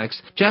side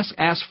effects, just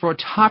ask for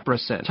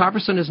Topricin.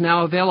 Topricin is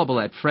now available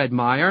at Fred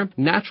Meyer,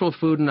 Natural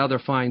Food, and other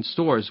fine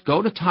stores.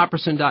 Go to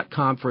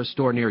Topricin.com for a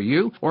store near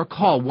you or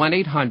call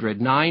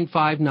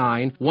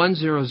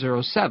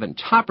 1-800-959-1007.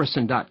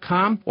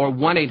 Topricin.com or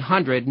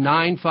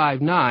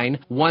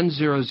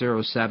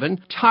 1-800-959-1007.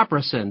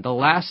 Topricin, the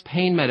last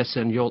pain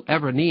medicine you'll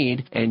ever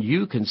need, and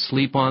you can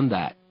sleep on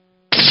that.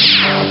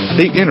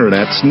 The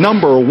Internet's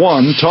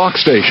 #1 talk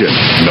station.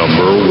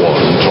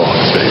 #1 talk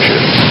station.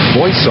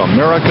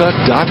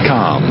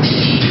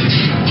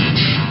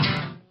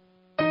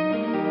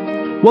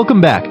 VoiceAmerica.com.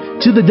 Welcome back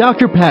to the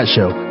Dr. Pat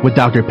Show with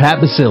Dr.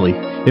 Pat Basili.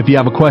 If you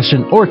have a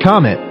question or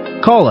comment,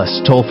 call us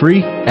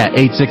toll-free at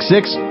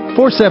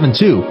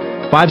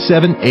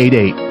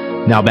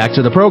 866-472-5788. Now back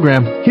to the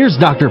program. Here's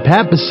Dr.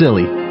 Pat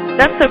Basili.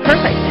 That's so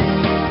perfect.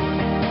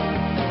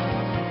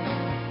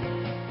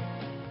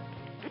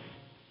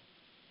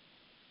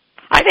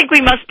 I think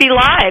we must be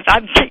live.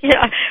 I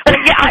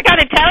got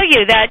to tell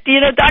you that,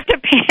 Dr.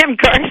 Pam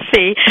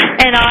Garcia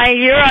and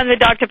you're on the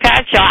Dr.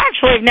 Pat Show. I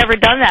actually have never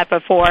done that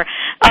before.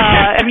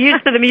 I'm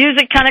used to the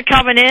music kind of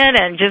coming in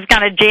and just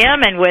kind of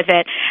jamming with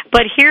it.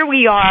 But here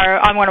we are.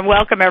 I want to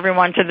welcome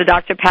everyone to the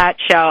Dr. Pat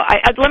Show.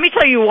 Let me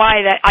tell you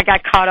why that I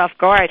got caught off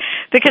guard.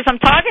 Because I'm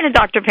talking to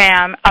Dr.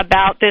 Pam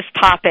about this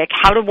topic,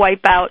 how to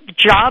wipe out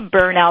job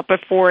burnout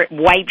before it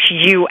wipes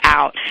you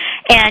out.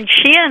 And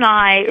she and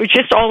I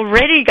just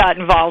already got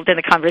involved in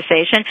the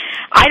conversation.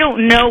 I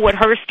don't know what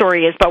her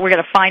story is, but we're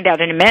going to find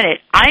out in a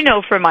minute. I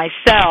know for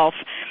myself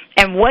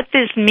and what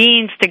this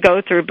means to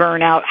go through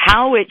burnout,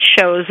 how it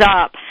shows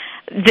up.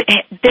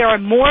 There are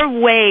more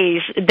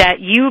ways that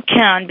you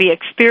can be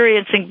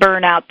experiencing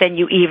burnout than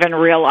you even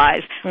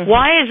realize. Mm-hmm.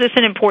 Why is this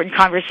an important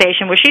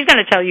conversation? Well, she's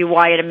going to tell you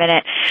why in a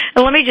minute.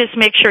 And let me just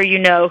make sure you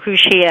know who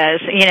she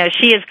is.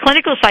 She is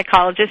clinical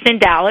psychologist in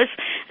Dallas,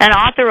 an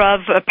author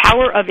of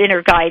Power of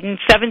Inner Guidance,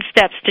 7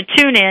 Steps to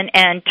Tune In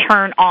and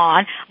Turn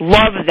On.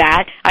 Love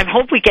that. I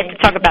hope we get to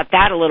talk about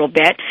that a little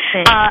bit.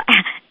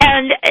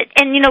 And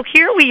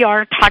here we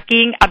are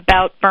talking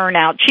about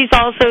burnout. She's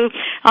also,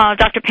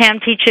 Dr. Pam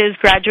teaches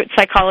graduate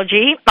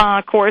psychology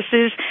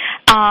courses,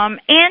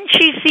 and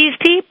she sees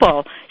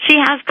people. She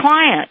has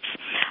clients.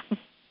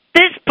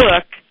 This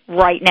book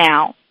right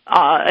now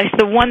is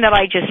the one that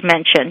I just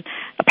mentioned,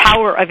 The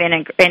Power of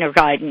Inner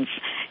Guidance.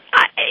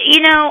 I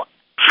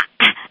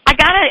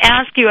got to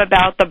ask you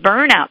about the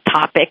burnout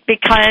topic,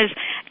 because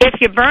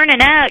if you're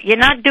burning out, you're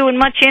not doing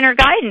much inner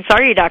guidance,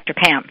 are you, Dr.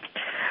 Pam?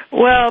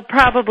 Well,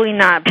 probably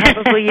not.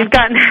 Probably you've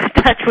gotten out of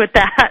touch with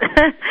that.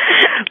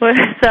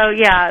 So,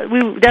 yeah, we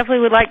definitely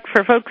would like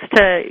for folks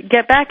to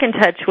get back in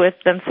touch with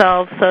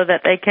themselves so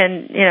that they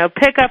can,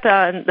 pick up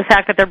on the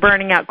fact that they're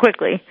burning out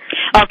quickly.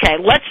 Okay,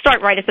 let's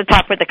start right at the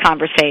top with the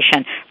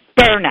conversation.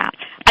 Burnout.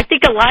 I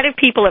think a lot of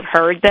people have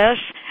heard this.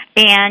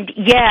 And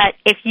yet,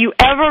 if you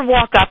ever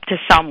walk up to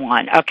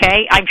someone,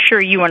 okay, I'm sure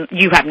you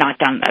have not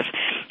done this,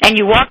 and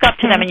you walk up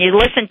to them and you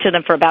listen to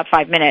them for about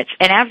 5 minutes,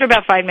 and after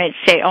about 5 minutes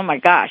say, oh my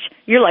gosh,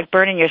 you're like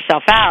burning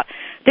yourself out.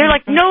 They're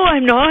like, no,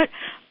 I'm not.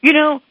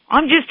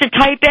 I'm just a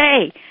type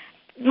A.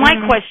 My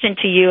question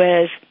to you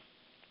is,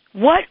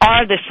 what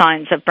are the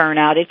signs of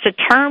burnout? It's a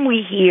term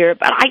we hear,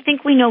 but I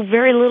think we know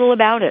very little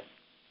about it.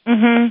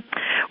 Mm-hmm.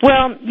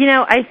 Well,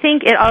 I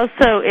think it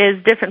also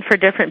is different for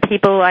different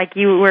people, like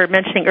you were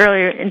mentioning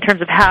earlier, in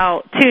terms of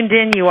how tuned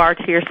in you are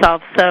to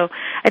yourself. So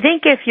I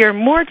think if you're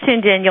more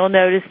tuned in, you'll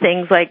notice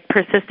things like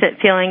persistent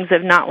feelings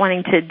of not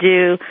wanting to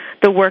do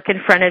the work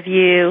in front of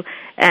you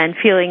and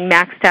feeling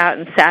maxed out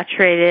and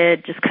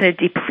saturated, just kind of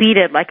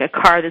depleted like a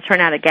car that's run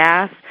out of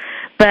gas.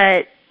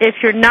 But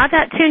if you're not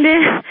that tuned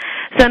in,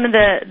 some of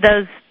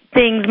those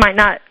things might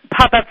not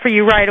pop up for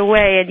you right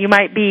away, and you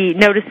might be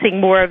noticing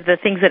more of the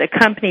things that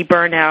accompany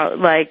burnout,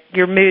 like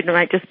your mood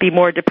might just be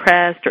more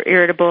depressed or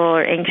irritable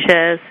or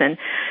anxious, and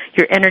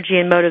your energy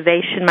and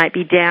motivation might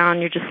be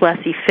down. You're just less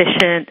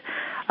efficient,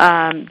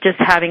 just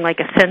having like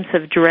a sense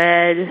of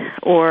dread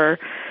or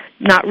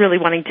not really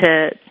wanting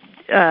to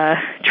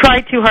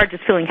try too hard,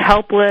 just feeling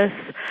helpless.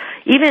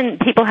 Even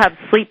people have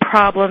sleep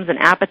problems and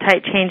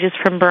appetite changes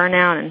from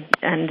burnout,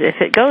 and if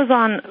it goes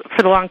on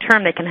for the long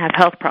term, they can have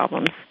health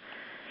problems.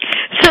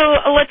 So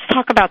let's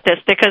talk about this,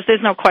 because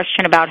there's no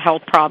question about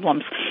health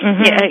problems.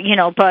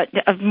 Mm-hmm.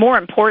 But more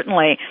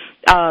importantly,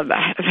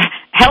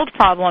 health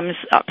problems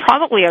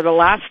probably are the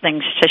last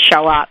things to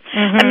show up.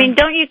 Mm-hmm. I mean,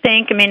 don't you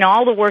think? I mean,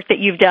 all the work that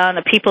you've done,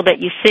 the people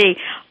that you see,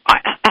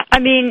 I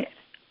mean,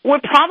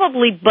 we're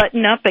probably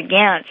butting up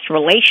against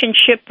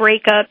relationship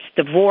breakups,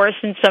 divorce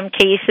in some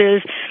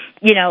cases,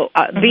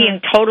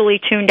 being totally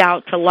tuned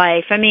out to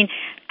life. I mean,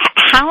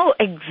 how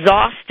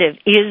exhaustive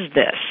is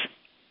this?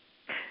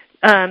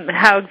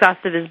 How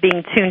exhaustive is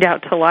being tuned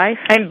out to life?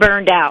 And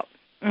burned out.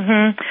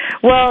 Mm-hmm.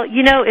 Well,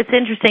 it's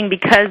interesting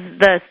because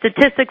the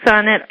statistics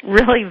on it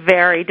really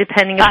vary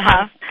depending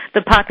upon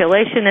the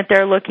population that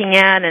they're looking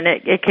at, and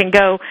it can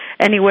go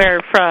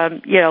anywhere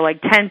from,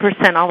 like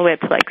 10% all the way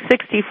up to like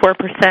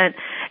 64%.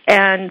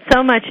 And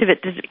so much of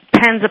it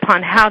depends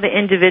upon how the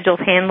individual's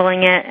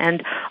handling it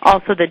and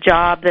also the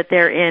job that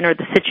they're in or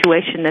the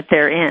situation that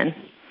they're in.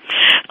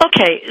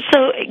 Okay,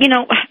 so,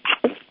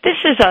 this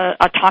is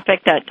a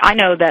topic that I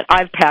know that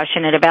I'm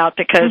passionate about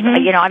because,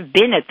 I've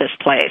been at this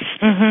place.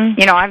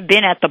 Mm-hmm. I've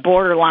been at the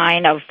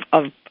borderline of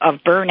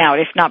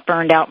burnout, if not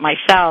burned out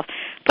myself,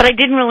 but I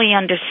didn't really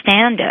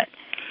understand it.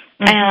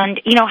 Mm-hmm.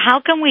 And, how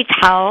can we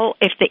tell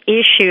if the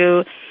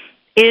issue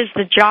is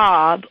the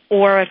job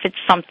or if it's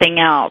something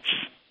else?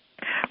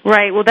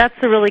 Right. Well, that's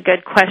a really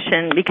good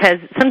question because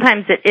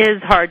sometimes it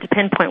is hard to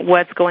pinpoint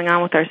what's going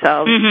on with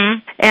ourselves. Mm-hmm.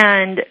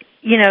 And,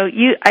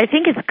 I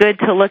think it's good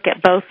to look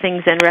at both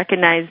things and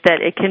recognize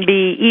that it can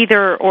be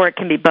either or it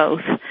can be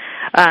both,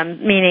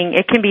 meaning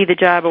it can be the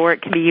job or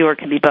it can be you or it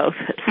can be both.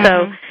 Mm-hmm.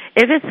 So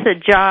if it's the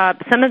job,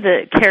 some of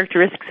the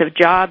characteristics of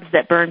jobs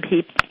that burn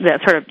people,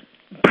 that sort of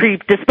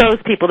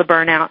predispose people to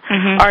burnout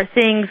are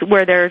things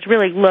where there's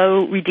really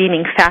low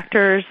redeeming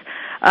factors,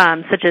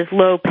 such as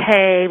low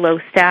pay, low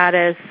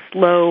status,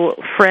 low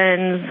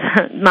friends,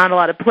 not a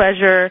lot of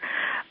pleasure,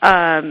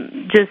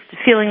 just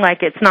feeling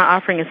like it's not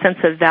offering a sense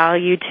of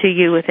value to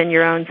you within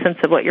your own sense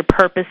of what your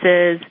purpose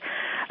is,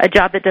 a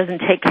job that doesn't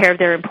take care of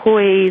their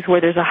employees,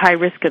 where there's a high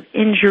risk of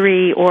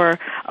injury or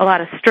a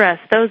lot of stress.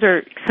 Those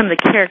are some of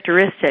the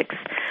characteristics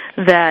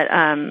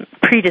that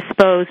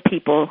predispose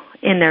people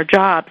in their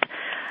jobs.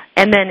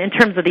 And then in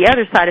terms of the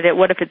other side of it,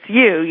 what if it's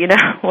you,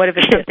 What if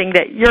it's something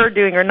that you're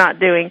doing or not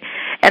doing?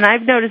 And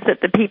I've noticed that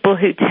the people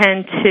who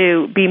tend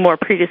to be more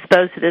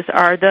predisposed to this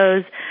are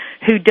those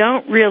who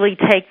don't really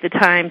take the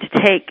time to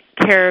take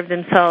care of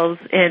themselves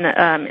in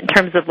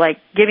terms of like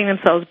giving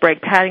themselves a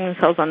break, patting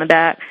themselves on the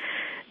back,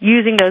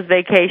 using those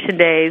vacation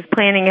days,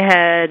 planning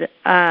ahead,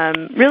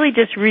 really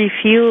just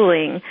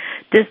refueling.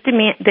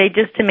 They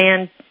just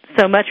demand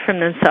so much from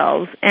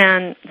themselves.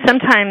 And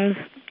sometimes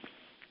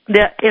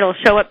it'll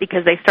show up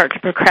because they start to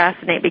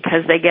procrastinate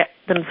because they get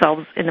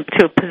themselves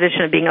into a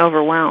position of being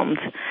overwhelmed.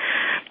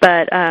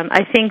 But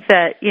I think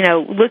that,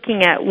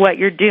 looking at what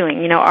you're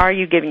doing, are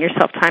you giving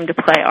yourself time to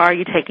play? Are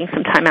you taking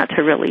some time out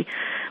to really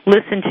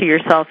listen to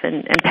yourself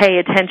and pay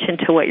attention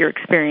to what you're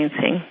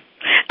experiencing?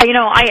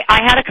 I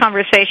had a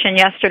conversation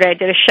yesterday. I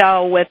did a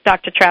show with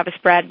Dr. Travis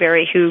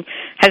Bradbury, who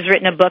has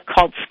written a book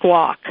called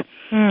Squawk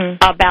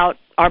about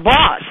our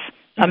boss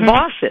and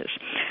bosses.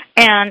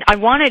 And I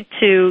wanted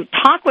to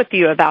talk with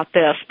you about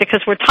this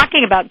because we're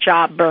talking about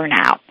job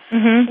burnout.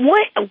 Mm-hmm.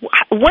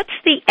 What's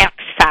the X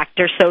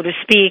factor, so to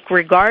speak,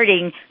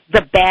 regarding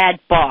the bad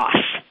boss?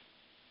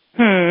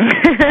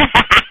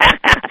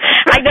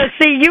 I know,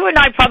 see, you and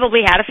I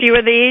probably had a few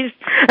of these.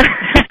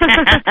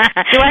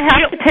 Do I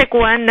have to pick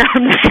one? No,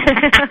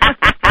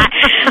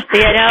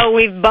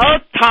 we've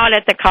both taught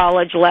at the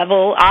college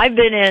level. I've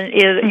been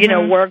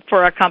in, worked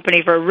for a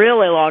company for a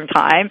really long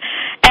time,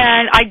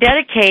 and I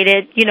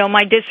dedicated,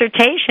 my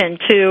dissertation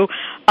to,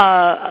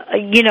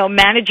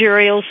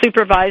 managerial,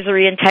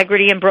 supervisory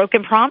integrity and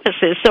broken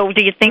promises. So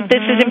do you think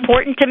this is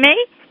important to me?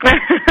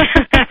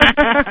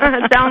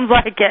 Sounds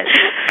like it.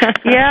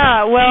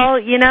 Yeah, well,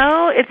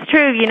 it's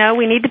true.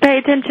 We need to pay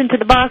attention to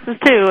the bosses,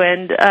 too.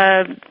 And,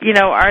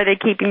 are they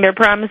keeping their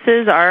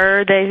promises?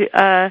 Are they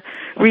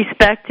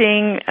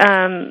respecting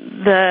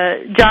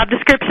the job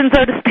description,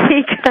 so to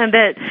speak,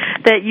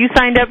 that you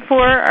signed up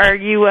for? Are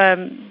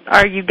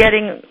you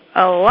getting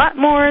a lot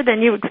more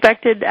than you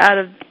expected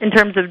in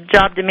terms of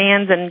job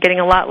demands and getting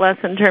a lot less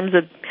in terms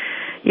of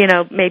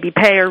maybe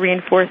pay or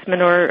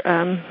reinforcement or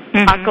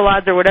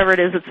accolades or whatever it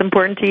is that's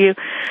important to you.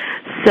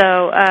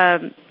 So,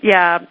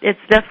 it's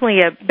definitely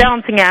a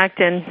balancing act,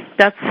 and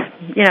that's,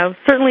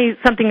 certainly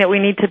something that we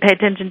need to pay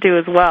attention to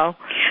as well.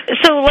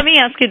 So let me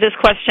ask you this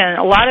question.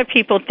 A lot of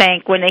people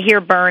think when they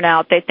hear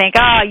burnout, they think,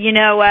 you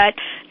know what,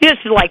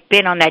 just like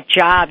been on that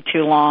job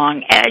too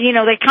long. And, you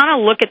know, they kind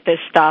of look at this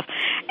stuff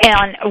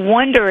and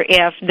wonder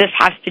if this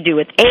has to do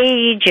with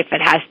age, if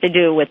it has to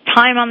do with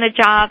time on the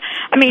job.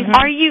 I mean,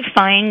 are you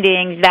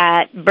finding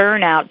that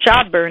burnout,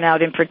 job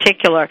burnout in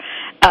particular,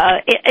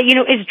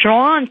 is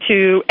drawn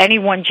to any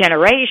one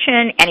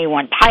generation, any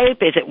one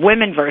type? Is it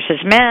women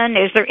versus men?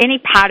 Is there any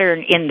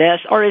pattern in this,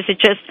 or is it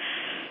just,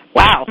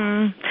 wow,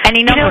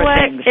 any number of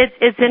things?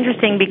 It's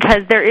interesting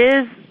because there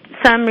is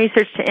some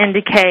research to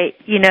indicate,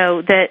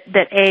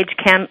 that age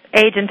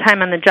and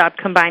time on the job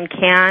combined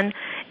can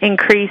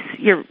increase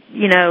your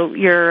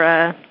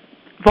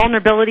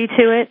vulnerability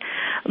to it.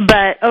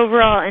 But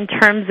overall, in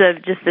terms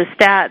of just the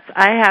stats,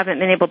 I haven't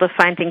been able to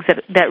find things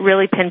that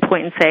really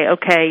pinpoint and say,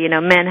 okay,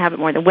 men have it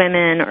more than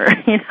women, or,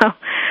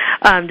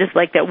 just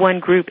like that one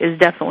group is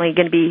definitely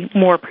going to be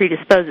more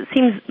predisposed. It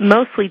seems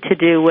mostly to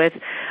do with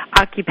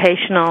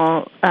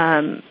occupational,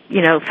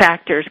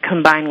 factors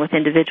combined with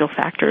individual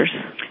factors.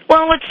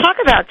 Well, let's talk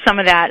about some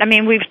of that. I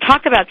mean, we've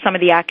talked about some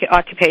of the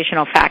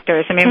occupational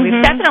factors. I mean,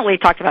 we've definitely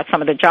talked about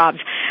some of the jobs.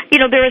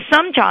 There are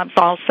some jobs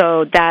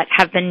also that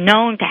have been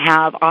known to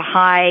have a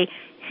high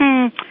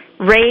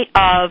rate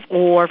of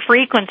or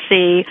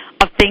frequency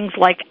of things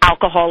like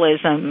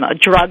alcoholism,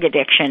 drug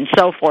addiction,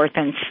 so forth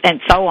and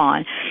so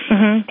on.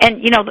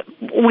 And,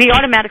 we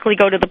automatically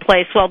go to the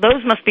place, well,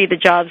 those must be the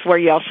jobs where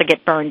you also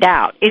get burned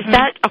out. Is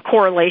that a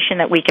correlation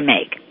that we can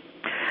make?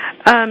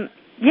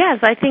 Yes,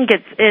 I think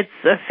it's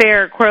a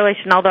fair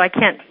correlation, although I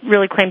can't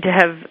really claim to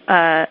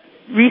have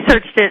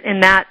researched it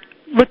in that,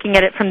 looking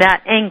at it from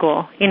that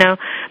angle,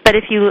 But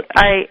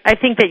I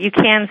think that you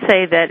can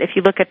say that if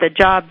you look at the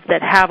jobs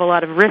that have a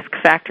lot of risk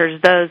factors,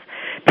 those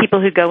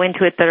people who go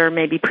into it that are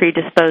maybe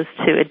predisposed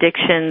to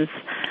addictions,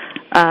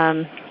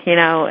 and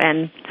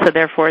so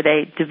therefore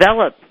they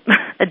develop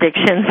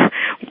addictions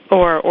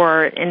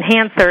or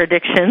enhance their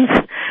addictions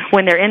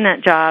when they're in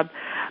that job,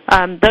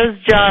 those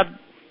jobs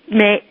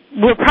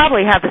will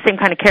probably have the same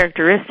kind of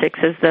characteristics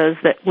as those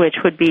which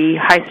would be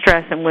high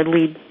stress and would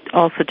lead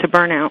also to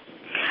burnout.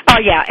 Oh,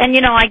 yeah. And,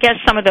 I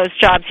guess some of those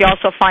jobs you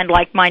also find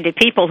like-minded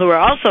people who are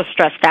also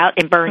stressed out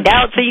and burned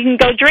out, so you can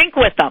go drink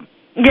with them.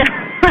 Yeah.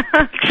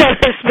 So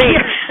to speak.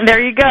 Yeah. There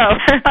you go.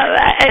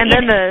 And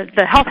then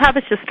the health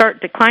habits just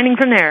start declining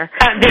from there.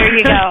 There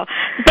you go.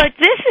 But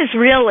this is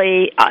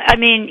really,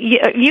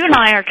 you and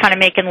I are kind of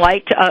making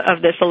light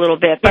of this a little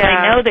bit, but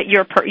I know that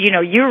you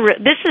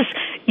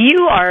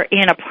are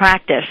in a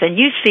practice and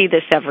you see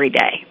this every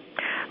day.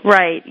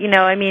 Right.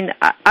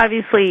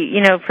 Obviously,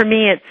 for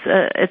me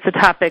it's a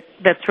topic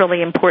that's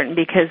really important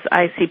because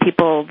I see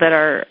people that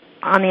are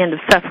on the end of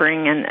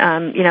suffering and,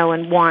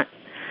 and want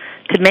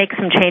to make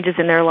some changes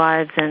in their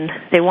lives and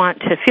they want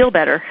to feel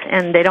better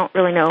and they don't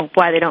really know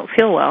why they don't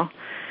feel well.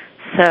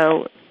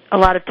 So a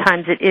lot of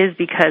times it is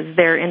because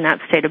they're in that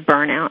state of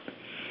burnout.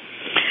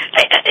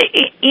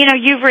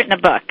 You've written a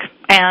book,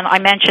 and I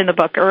mentioned the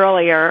book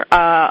earlier,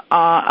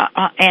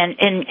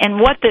 and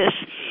what this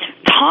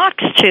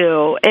talks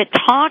to,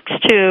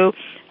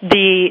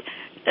 the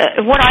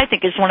what I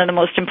think is one of the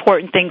most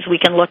important things we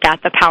can look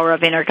at, the power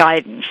of inner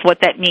guidance,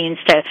 what that means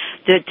to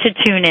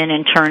tune in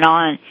and turn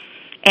on.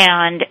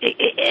 And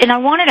I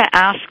wanted to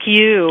ask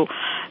you,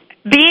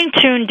 being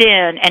tuned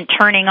in and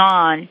turning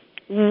on,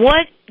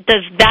 what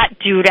does that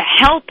do to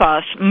help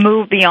us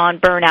move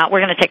beyond burnout?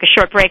 We're going to take a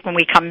short break. When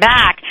we come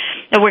back,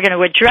 and we're going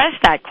to address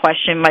that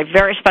question. My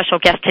very special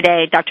guest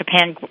today, Dr.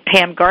 Pam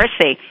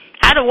Garcia,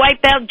 how to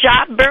wipe out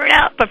job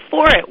burnout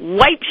before it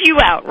wipes you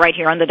out, right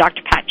here on the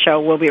Dr. Pat Show.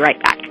 We'll be right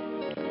back.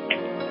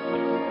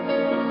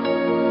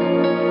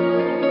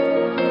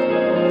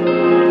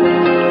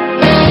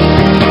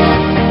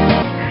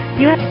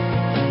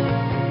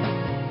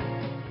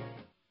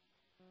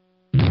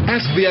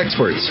 Ask the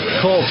experts.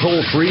 Call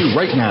toll-free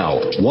right now,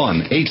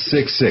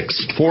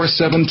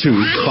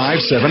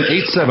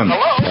 1-866-472-5787.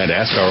 And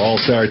ask our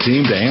all-star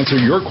team to answer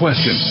your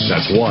question.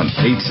 That's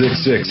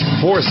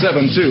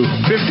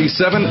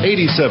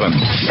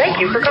 1-866-472-5787.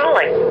 Thank you for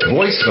calling.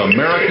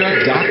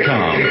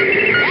 VoiceAmerica.com.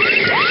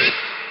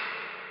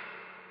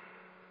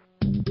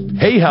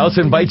 Hay House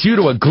invites you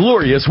to a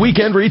glorious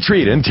weekend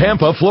retreat in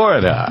Tampa,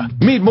 Florida.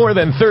 Meet more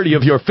than 30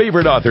 of your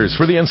favorite authors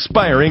for the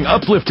inspiring,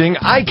 uplifting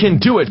I Can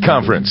Do It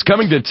conference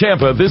coming to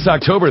Tampa this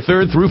October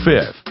 3rd through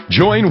 5th.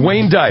 Join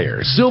Wayne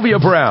Dyer, Sylvia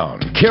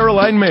Brown,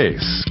 Caroline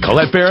Mace,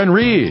 Colette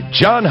Barron-Reed,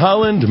 John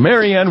Holland,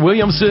 Marianne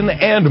Williamson,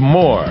 and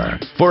more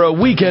for a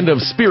weekend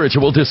of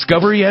spiritual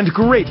discovery and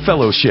great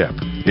fellowship.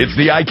 It's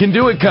the I Can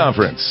Do It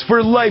conference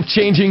for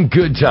life-changing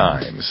good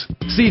times.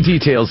 See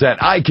details at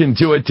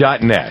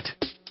icandoit.net.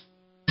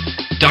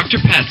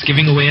 Dr. Pat's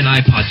giving away an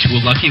iPod to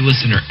a lucky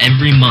listener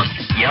every month.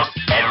 Yep,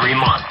 every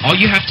month. All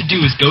you have to do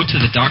is go to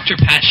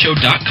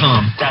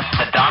thedrpatshow.com. That's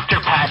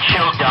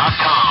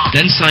thedrpatshow.com.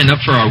 Then sign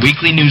up for our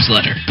weekly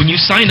newsletter. When you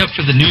sign up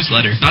for the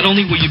newsletter, not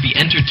only will you be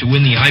entered to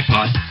win the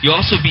iPod, you'll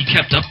also be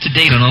kept up to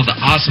date on all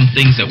the awesome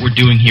things that we're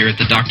doing here at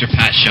the Dr.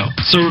 Pat Show.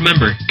 So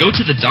remember, go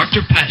to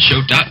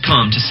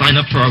thedrpatshow.com to sign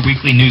up for our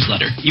weekly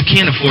newsletter. You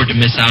can't afford to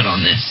miss out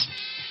on this.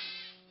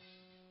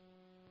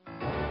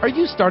 Are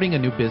you starting a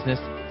new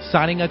business?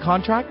 signing a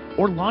contract,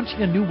 or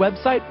launching a new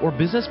website or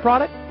business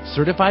product?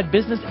 Certified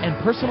business and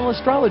personal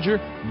astrologer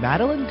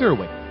Madeline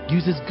Gerwig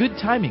uses good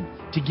timing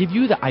to give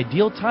you the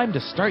ideal time to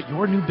start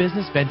your new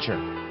business venture.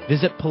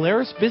 Visit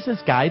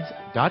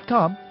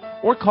PolarisBusinessGuides.com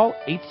or call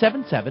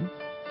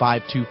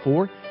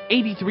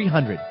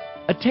 877-524-8300.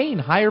 Attain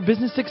higher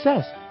business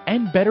success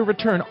and better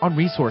return on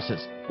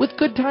resources with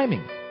good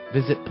timing.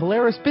 Visit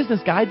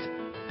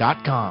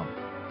PolarisBusinessGuides.com.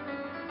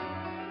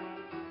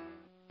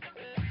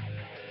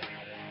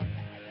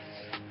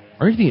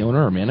 Are you the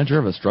owner or manager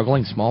of a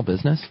struggling small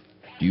business?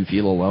 Do you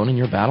feel alone in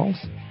your battles?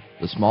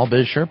 The Small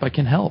Biz Sherpa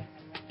can help.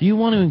 Do you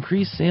want to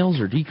increase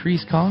sales or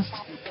decrease costs?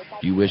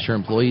 Do you wish your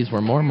employees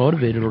were more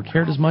motivated or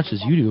cared as much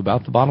as you do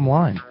about the bottom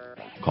line?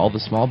 Call the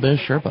Small Biz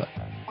Sherpa.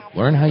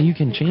 Learn how you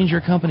can change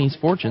your company's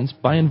fortunes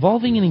by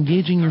involving and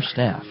engaging your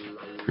staff.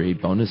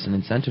 Create bonus and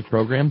incentive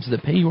programs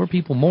that pay your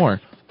people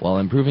more while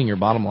improving your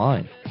bottom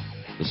line.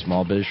 The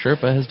Small Biz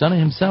Sherpa has done it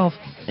himself,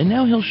 and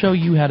now he'll show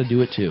you how to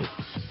do it too.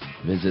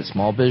 Visit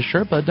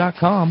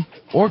smallbizsherpa.com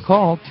or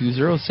call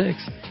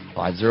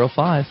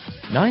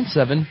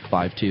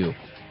 206-505-9752.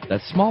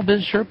 That's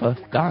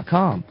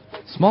smallbizsherpa.com.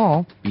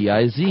 Small,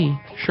 B-I-Z,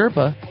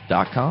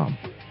 Sherpa.com.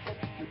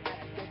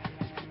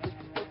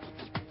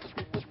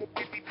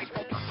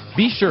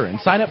 Be sure and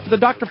sign up for the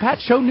Dr. Pat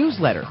Show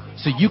newsletter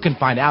so you can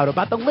find out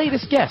about the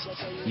latest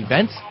guests,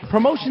 events,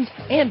 promotions,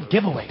 and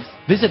giveaways.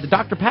 Visit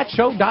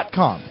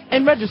thedrpatshow.com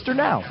and register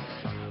now.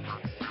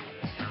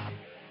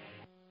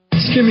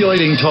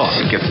 Stimulating talk.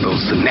 It gets those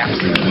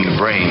synapses in the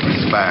brain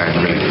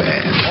firing really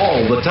fast.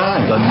 All the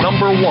time. The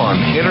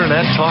 #1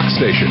 Internet talk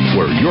station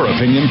where your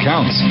opinion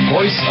counts.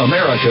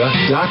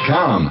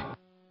 VoiceAmerica.com.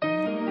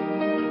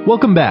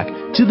 Welcome back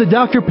to the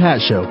Dr.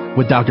 Pat Show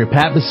with Dr.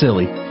 Pat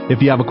Basili.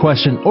 If you have a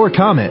question or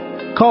comment,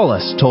 call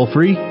us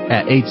toll-free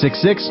at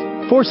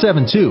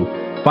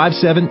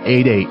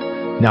 866-472-5788.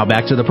 Now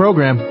back to the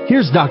program.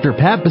 Here's Dr.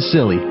 Pat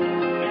Basili.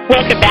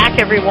 Welcome back,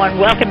 everyone.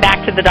 Welcome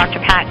back to the Dr.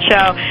 Pat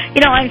Show.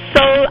 You know, I'm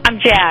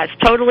jazzed,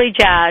 totally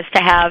jazzed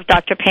to have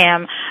Dr.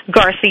 Pam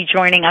Garcia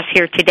joining us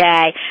here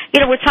today.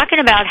 You know, we're talking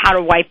about how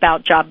to wipe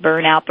out job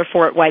burnout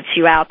before it wipes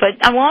you out, but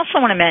I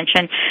also want to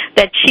mention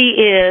that she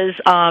is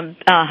a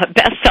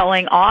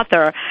best-selling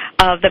author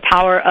of The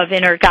Power of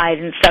Inner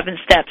Guidance, 7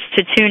 Steps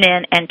to Tune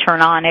In and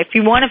Turn On. If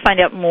you want to find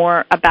out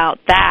more about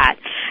that,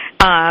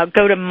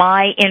 go to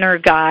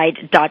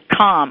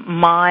myinnerguide.com,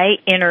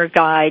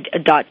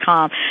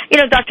 myinnerguide.com. You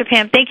know, Dr.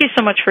 Pam, thank you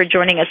so much for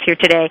joining us here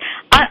today.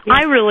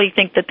 I really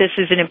think that this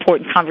is an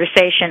important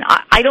conversation.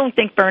 I don't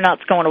think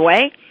burnout's going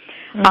away.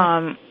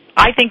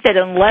 I think that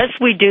unless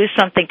we do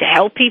something to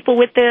help people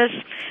with this,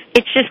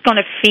 it's just going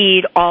to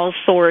feed all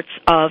sorts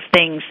of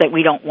things that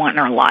we don't want in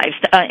our lives.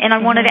 And I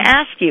wanted to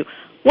ask you,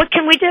 what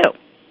can we do?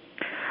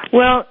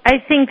 Well, I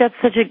think that's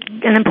such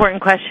an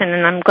important question,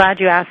 and I'm glad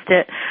you asked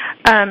it.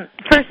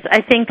 First,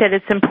 I think that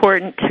it's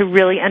important to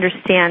really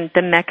understand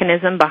the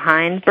mechanism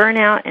behind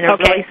burnout in a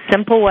really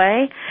simple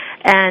way,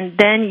 and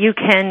then you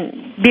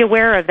can be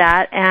aware of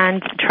that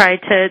and try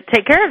to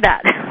take care of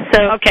that.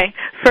 So,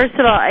 first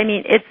of all, I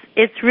mean,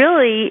 it's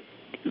really,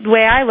 the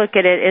way I look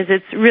at it is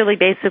it's really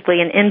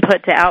basically an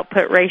input to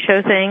output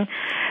ratio thing,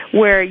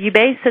 where you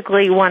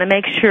basically want to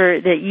make sure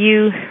that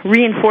you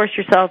reinforce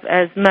yourself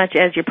as much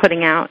as you're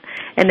putting out,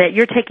 and that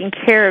you're taking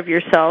care of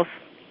yourself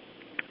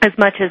as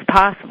much as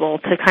possible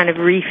to kind of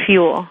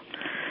refuel.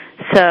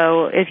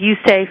 So if you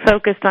stay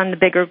focused on the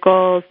bigger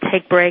goals,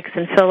 take breaks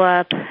and fill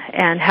up,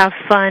 and have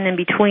fun in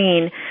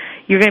between,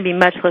 you're going to be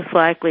much less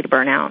likely to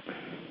burn out.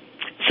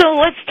 So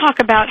let's talk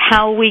about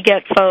how we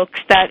get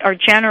folks that are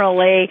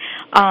generally,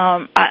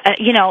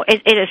 you know,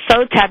 it is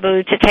so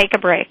taboo to take a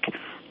break.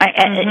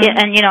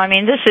 And, you know, I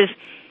mean, this is,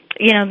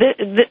 you know,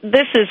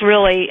 this is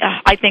really,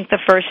 I think, the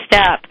first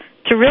step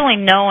to really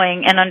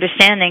knowing and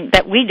understanding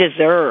that we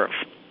deserve.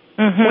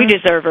 We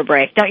deserve a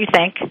break, don't you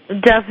think?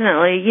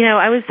 Definitely. You know,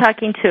 I was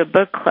talking to a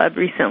book club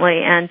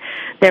recently, and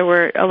there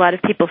were a lot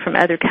of people from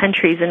other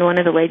countries, and one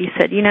of the ladies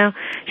said, you know,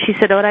 she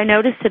said, what I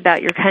noticed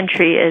about your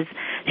country is,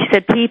 she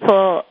said,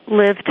 people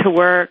live to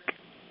work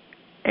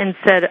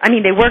instead, I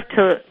mean, they live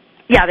to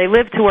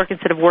work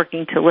instead of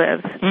working to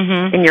live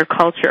in your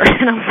culture.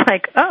 And I was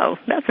like, oh,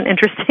 that's an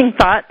interesting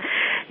thought,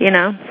 you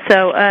know.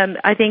 So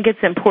I think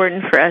it's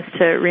important for us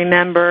to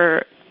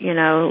remember, you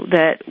know,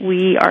 that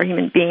we are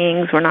human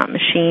beings, we're not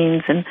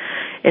machines, and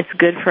it's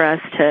good for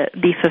us to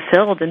be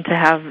fulfilled and to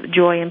have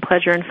joy and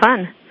pleasure and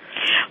fun.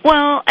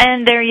 Well,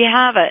 and there you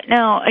have it.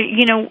 Now,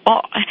 you know,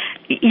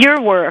 your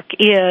work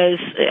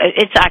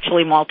it's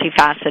actually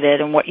multifaceted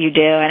in what you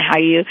do and how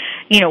you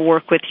know,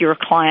 work with your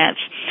clients.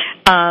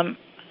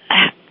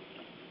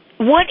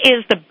 What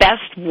is the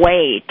best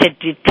way to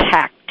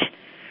detect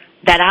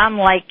that I'm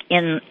like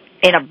in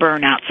a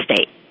burnout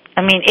state?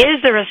 I mean,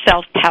 is there a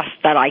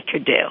self-test that I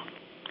could do?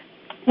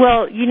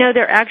 Well, you know,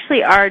 there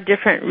actually are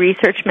different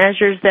research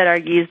measures that are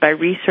used by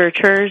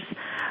researchers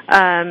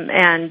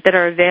and that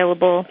are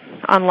available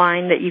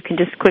online that you can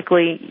just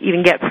quickly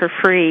even get for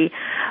free.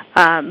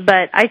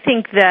 But I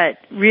think that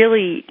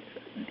really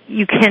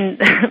you can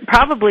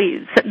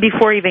probably,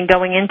 before even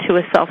going into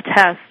a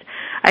self-test,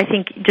 I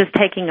think just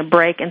taking a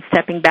break and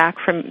stepping back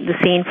from the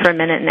scene for a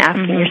minute and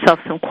asking yourself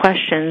some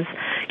questions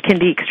can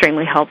be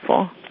extremely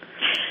helpful.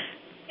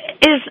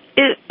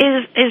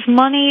 Is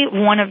money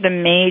one of the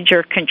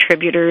major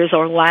contributors,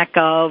 or lack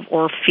of,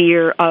 or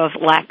fear of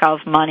lack of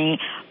money,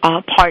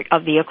 part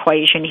of the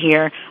equation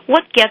here?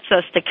 What gets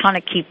us to kind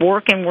of keep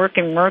working,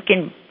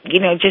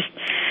 just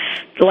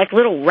like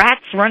little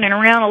rats running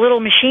around a little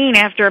machine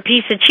after a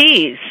piece of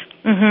cheese?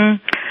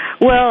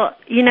 Well,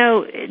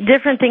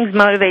 different things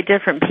motivate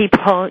different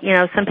people.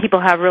 Some people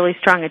have really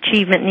strong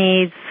achievement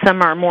needs.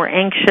 Some are more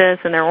anxious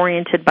and they're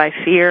oriented by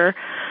fear.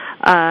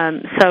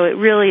 So it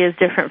really is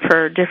different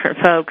for different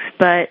folks,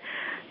 but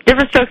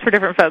different strokes for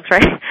different folks,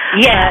 right?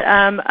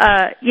 Yeah.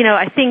 But,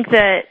 I think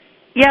that,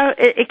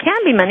 it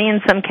can be money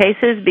in some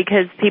cases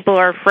because people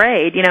are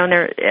afraid, and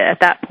they're at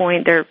that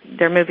point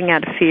they're moving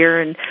out of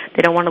fear and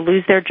they don't want to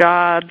lose their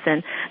jobs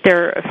and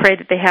they're afraid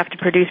that they have to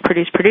produce,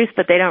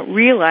 but they don't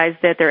realize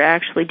that they're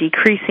actually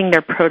decreasing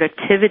their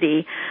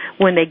productivity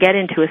when they get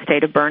into a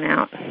state of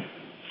burnout.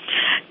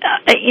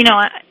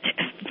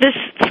 This,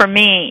 for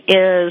me,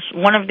 is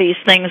one of these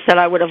things that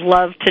I would have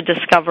loved to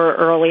discover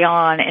early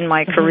on in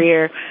my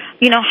career.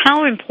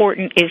 How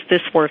important is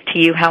this work to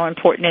you? How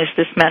important is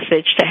this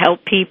message to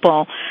help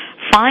people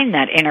find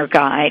that inner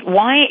guide?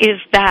 Why is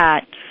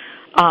that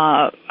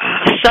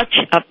such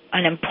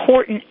an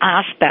important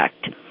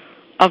aspect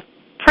of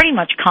pretty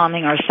much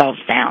calming ourselves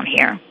down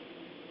here?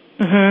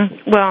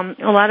 Well,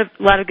 a lot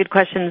of good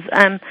questions.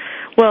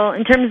 Well,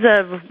 in terms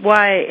of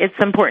why it's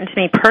important to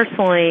me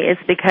personally,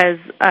 it's because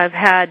I've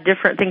had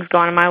different things go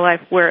on in my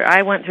life where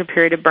I went through a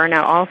period of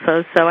burnout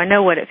also, so I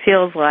know what it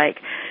feels like,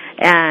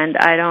 and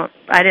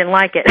I didn't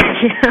like it,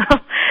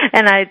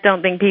 and I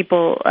don't think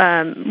people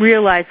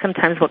realize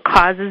sometimes what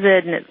causes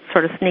it, and it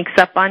sort of sneaks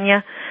up on you,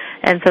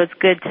 and so it's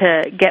good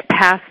to get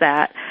past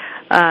that,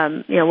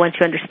 once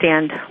you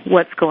understand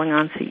what's going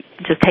on, so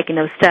just taking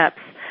those steps.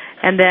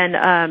 And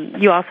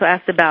then you also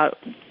asked about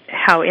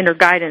how inner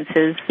guidance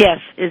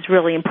is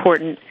really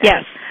important.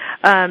 Yes.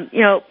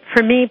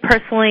 For me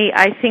personally,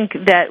 I think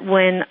that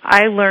when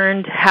I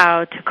learned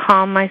how to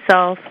calm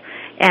myself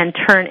and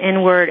turn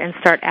inward and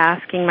start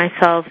asking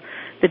myself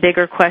the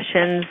bigger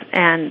questions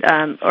and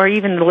or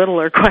even the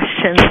littler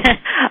questions,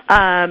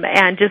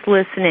 and just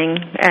listening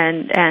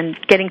and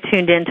getting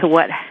tuned into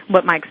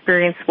what my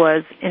experience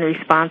was in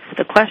response to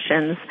the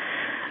questions,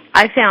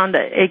 I found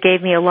that it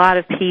gave me a lot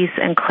of peace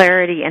and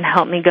clarity and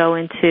helped me go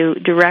into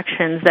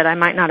directions that I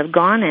might not have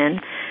gone in.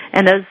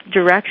 And those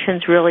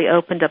directions really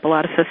opened up a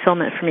lot of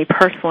fulfillment for me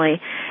personally.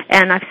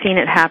 And I've seen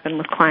it happen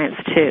with clients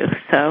too.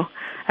 So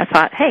I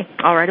thought, hey,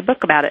 I'll write a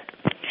book about it.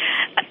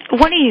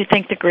 What do you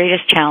think the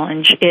greatest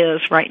challenge is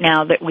right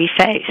now that we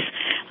face?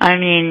 I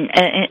mean,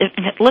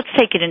 let's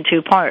take it in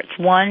two parts.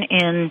 One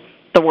in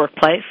the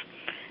workplace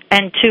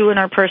and two in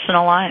our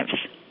personal lives.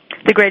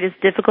 The greatest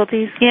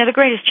difficulties? Yeah, the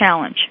greatest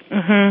challenge.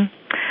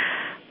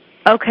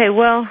 Okay,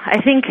 well, I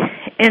think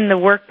in the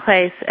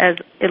workplace, at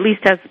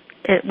least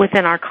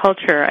within our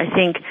culture, I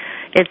think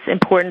it's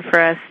important for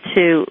us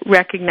to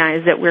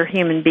recognize that we're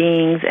human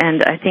beings,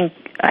 and I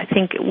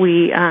think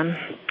we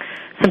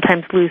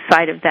sometimes lose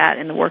sight of that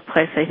in the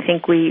workplace. I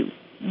think we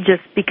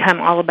just become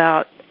all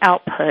about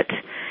output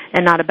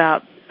and not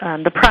about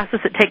the process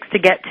it takes to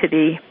get to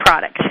the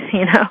product,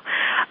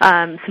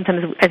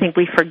 Sometimes I think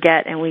we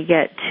forget and we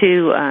get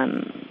too,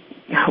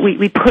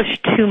 we push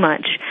too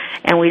much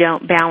and we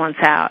don't balance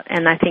out.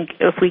 And I think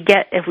if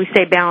we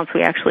stay balanced,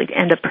 we actually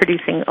end up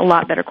producing a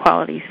lot better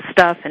quality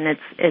stuff, and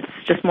it's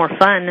just more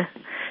fun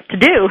to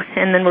do,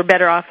 and then we're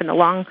better off in the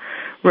long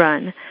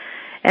run.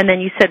 And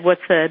then you said,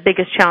 what's the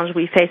biggest challenge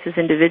we face as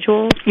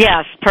individuals?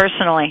 Yes,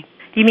 personally.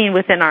 You mean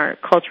within our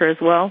culture as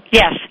well?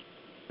 Yes.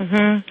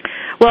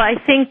 Well, I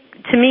think,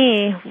 to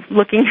me,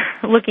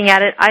 looking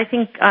at it, I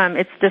think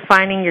it's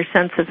defining your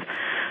sense of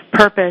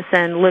purpose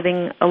and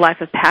living a life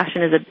of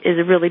passion is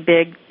a really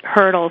big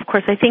hurdle. Of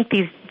course, I think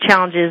these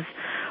challenges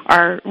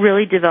are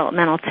really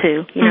developmental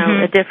too.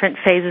 At different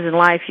phases in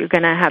life, you're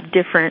going to have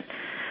different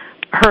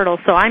hurdles.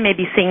 So I may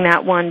be seeing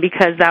that one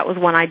because that was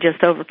one I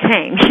just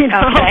overcame.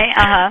 Okay.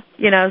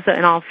 So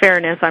in all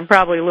fairness, I'm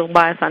probably a little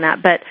biased on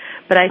that, but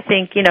I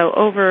think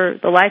over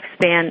the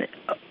lifespan,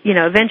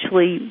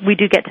 eventually we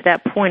do get to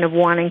that point of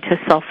wanting to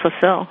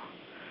self-fulfill.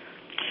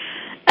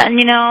 And,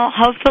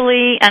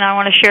 hopefully, and I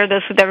want to share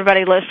this with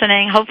everybody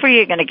listening, hopefully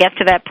you're going to get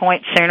to that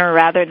point sooner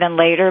rather than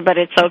later, but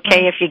it's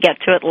okay if you get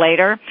to it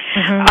later.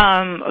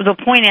 The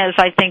point is,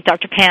 I think,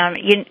 Dr. Pam,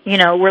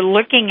 we're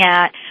looking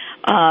at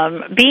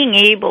being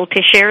able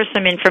to share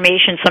some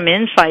information, some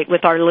insight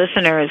with our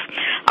listeners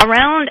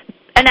around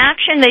an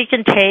action they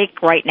can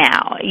take right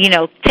now.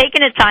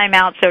 Taking a time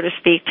out, so to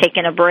speak,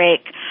 taking a break,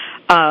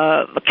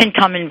 can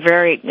come in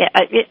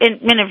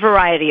in a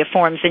variety of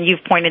forms, and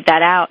you've pointed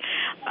that out.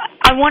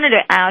 I wanted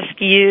to ask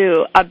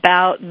you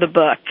about the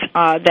book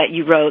that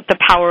you wrote, The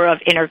Power of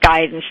Inner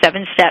Guidance,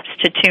 7 Steps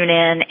to Tune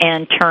In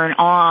and Turn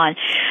On.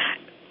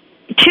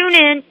 Tune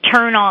in,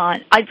 turn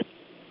on.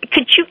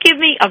 Could you give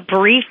me a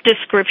brief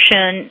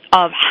description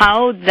of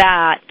how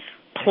that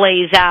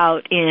plays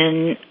out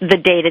in the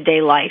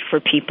day-to-day life for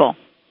people.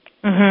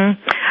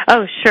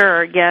 Oh,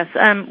 sure, yes.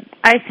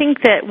 I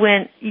think that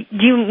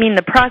do you mean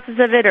the process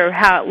of it or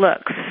how it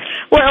looks?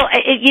 Well,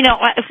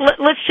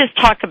 let's just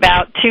talk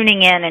about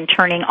tuning in and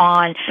turning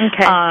on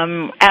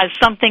as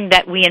something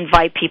that we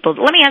invite people.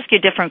 Let me ask you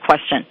a different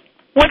question.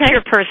 What's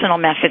your personal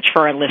message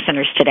for our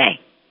listeners today?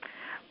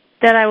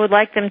 That I would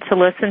like them to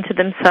listen to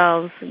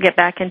themselves, get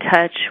back in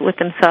touch with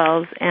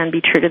themselves, and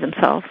be true to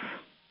themselves.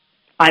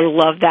 I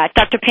love that.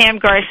 Dr. Pam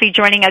Garcia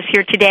joining us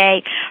here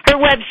today. Her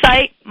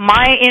website,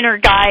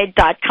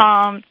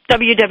 myinnerguide.com,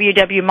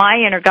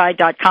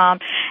 www.myinnerguide.com.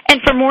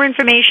 And for more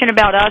information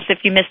about us,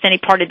 if you missed any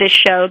part of this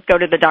show, go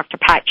to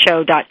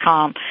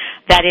thedrpatshow.com.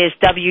 That is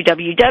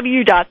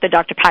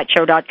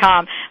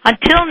www.thedrpatshow.com.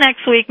 Until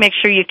next week, make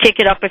sure you kick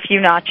it up a few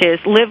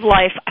notches, live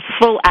life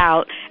full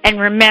out, and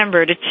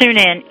remember to tune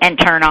in and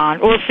turn on.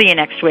 We'll see you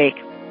next week.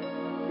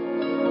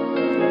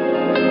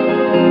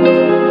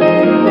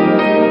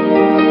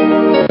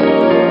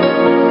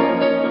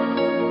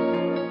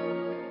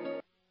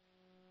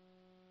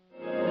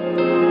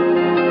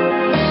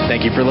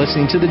 Thank you for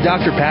listening to The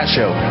Dr. Pat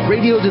Show,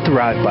 radio to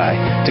thrive by.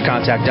 To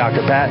contact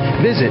Dr.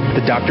 Pat, visit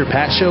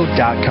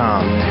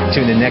thedrpatshow.com.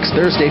 Tune in next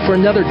Thursday for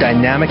another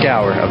dynamic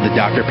hour of The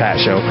Dr. Pat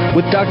Show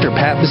with Dr.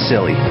 Pat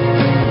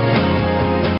Basile.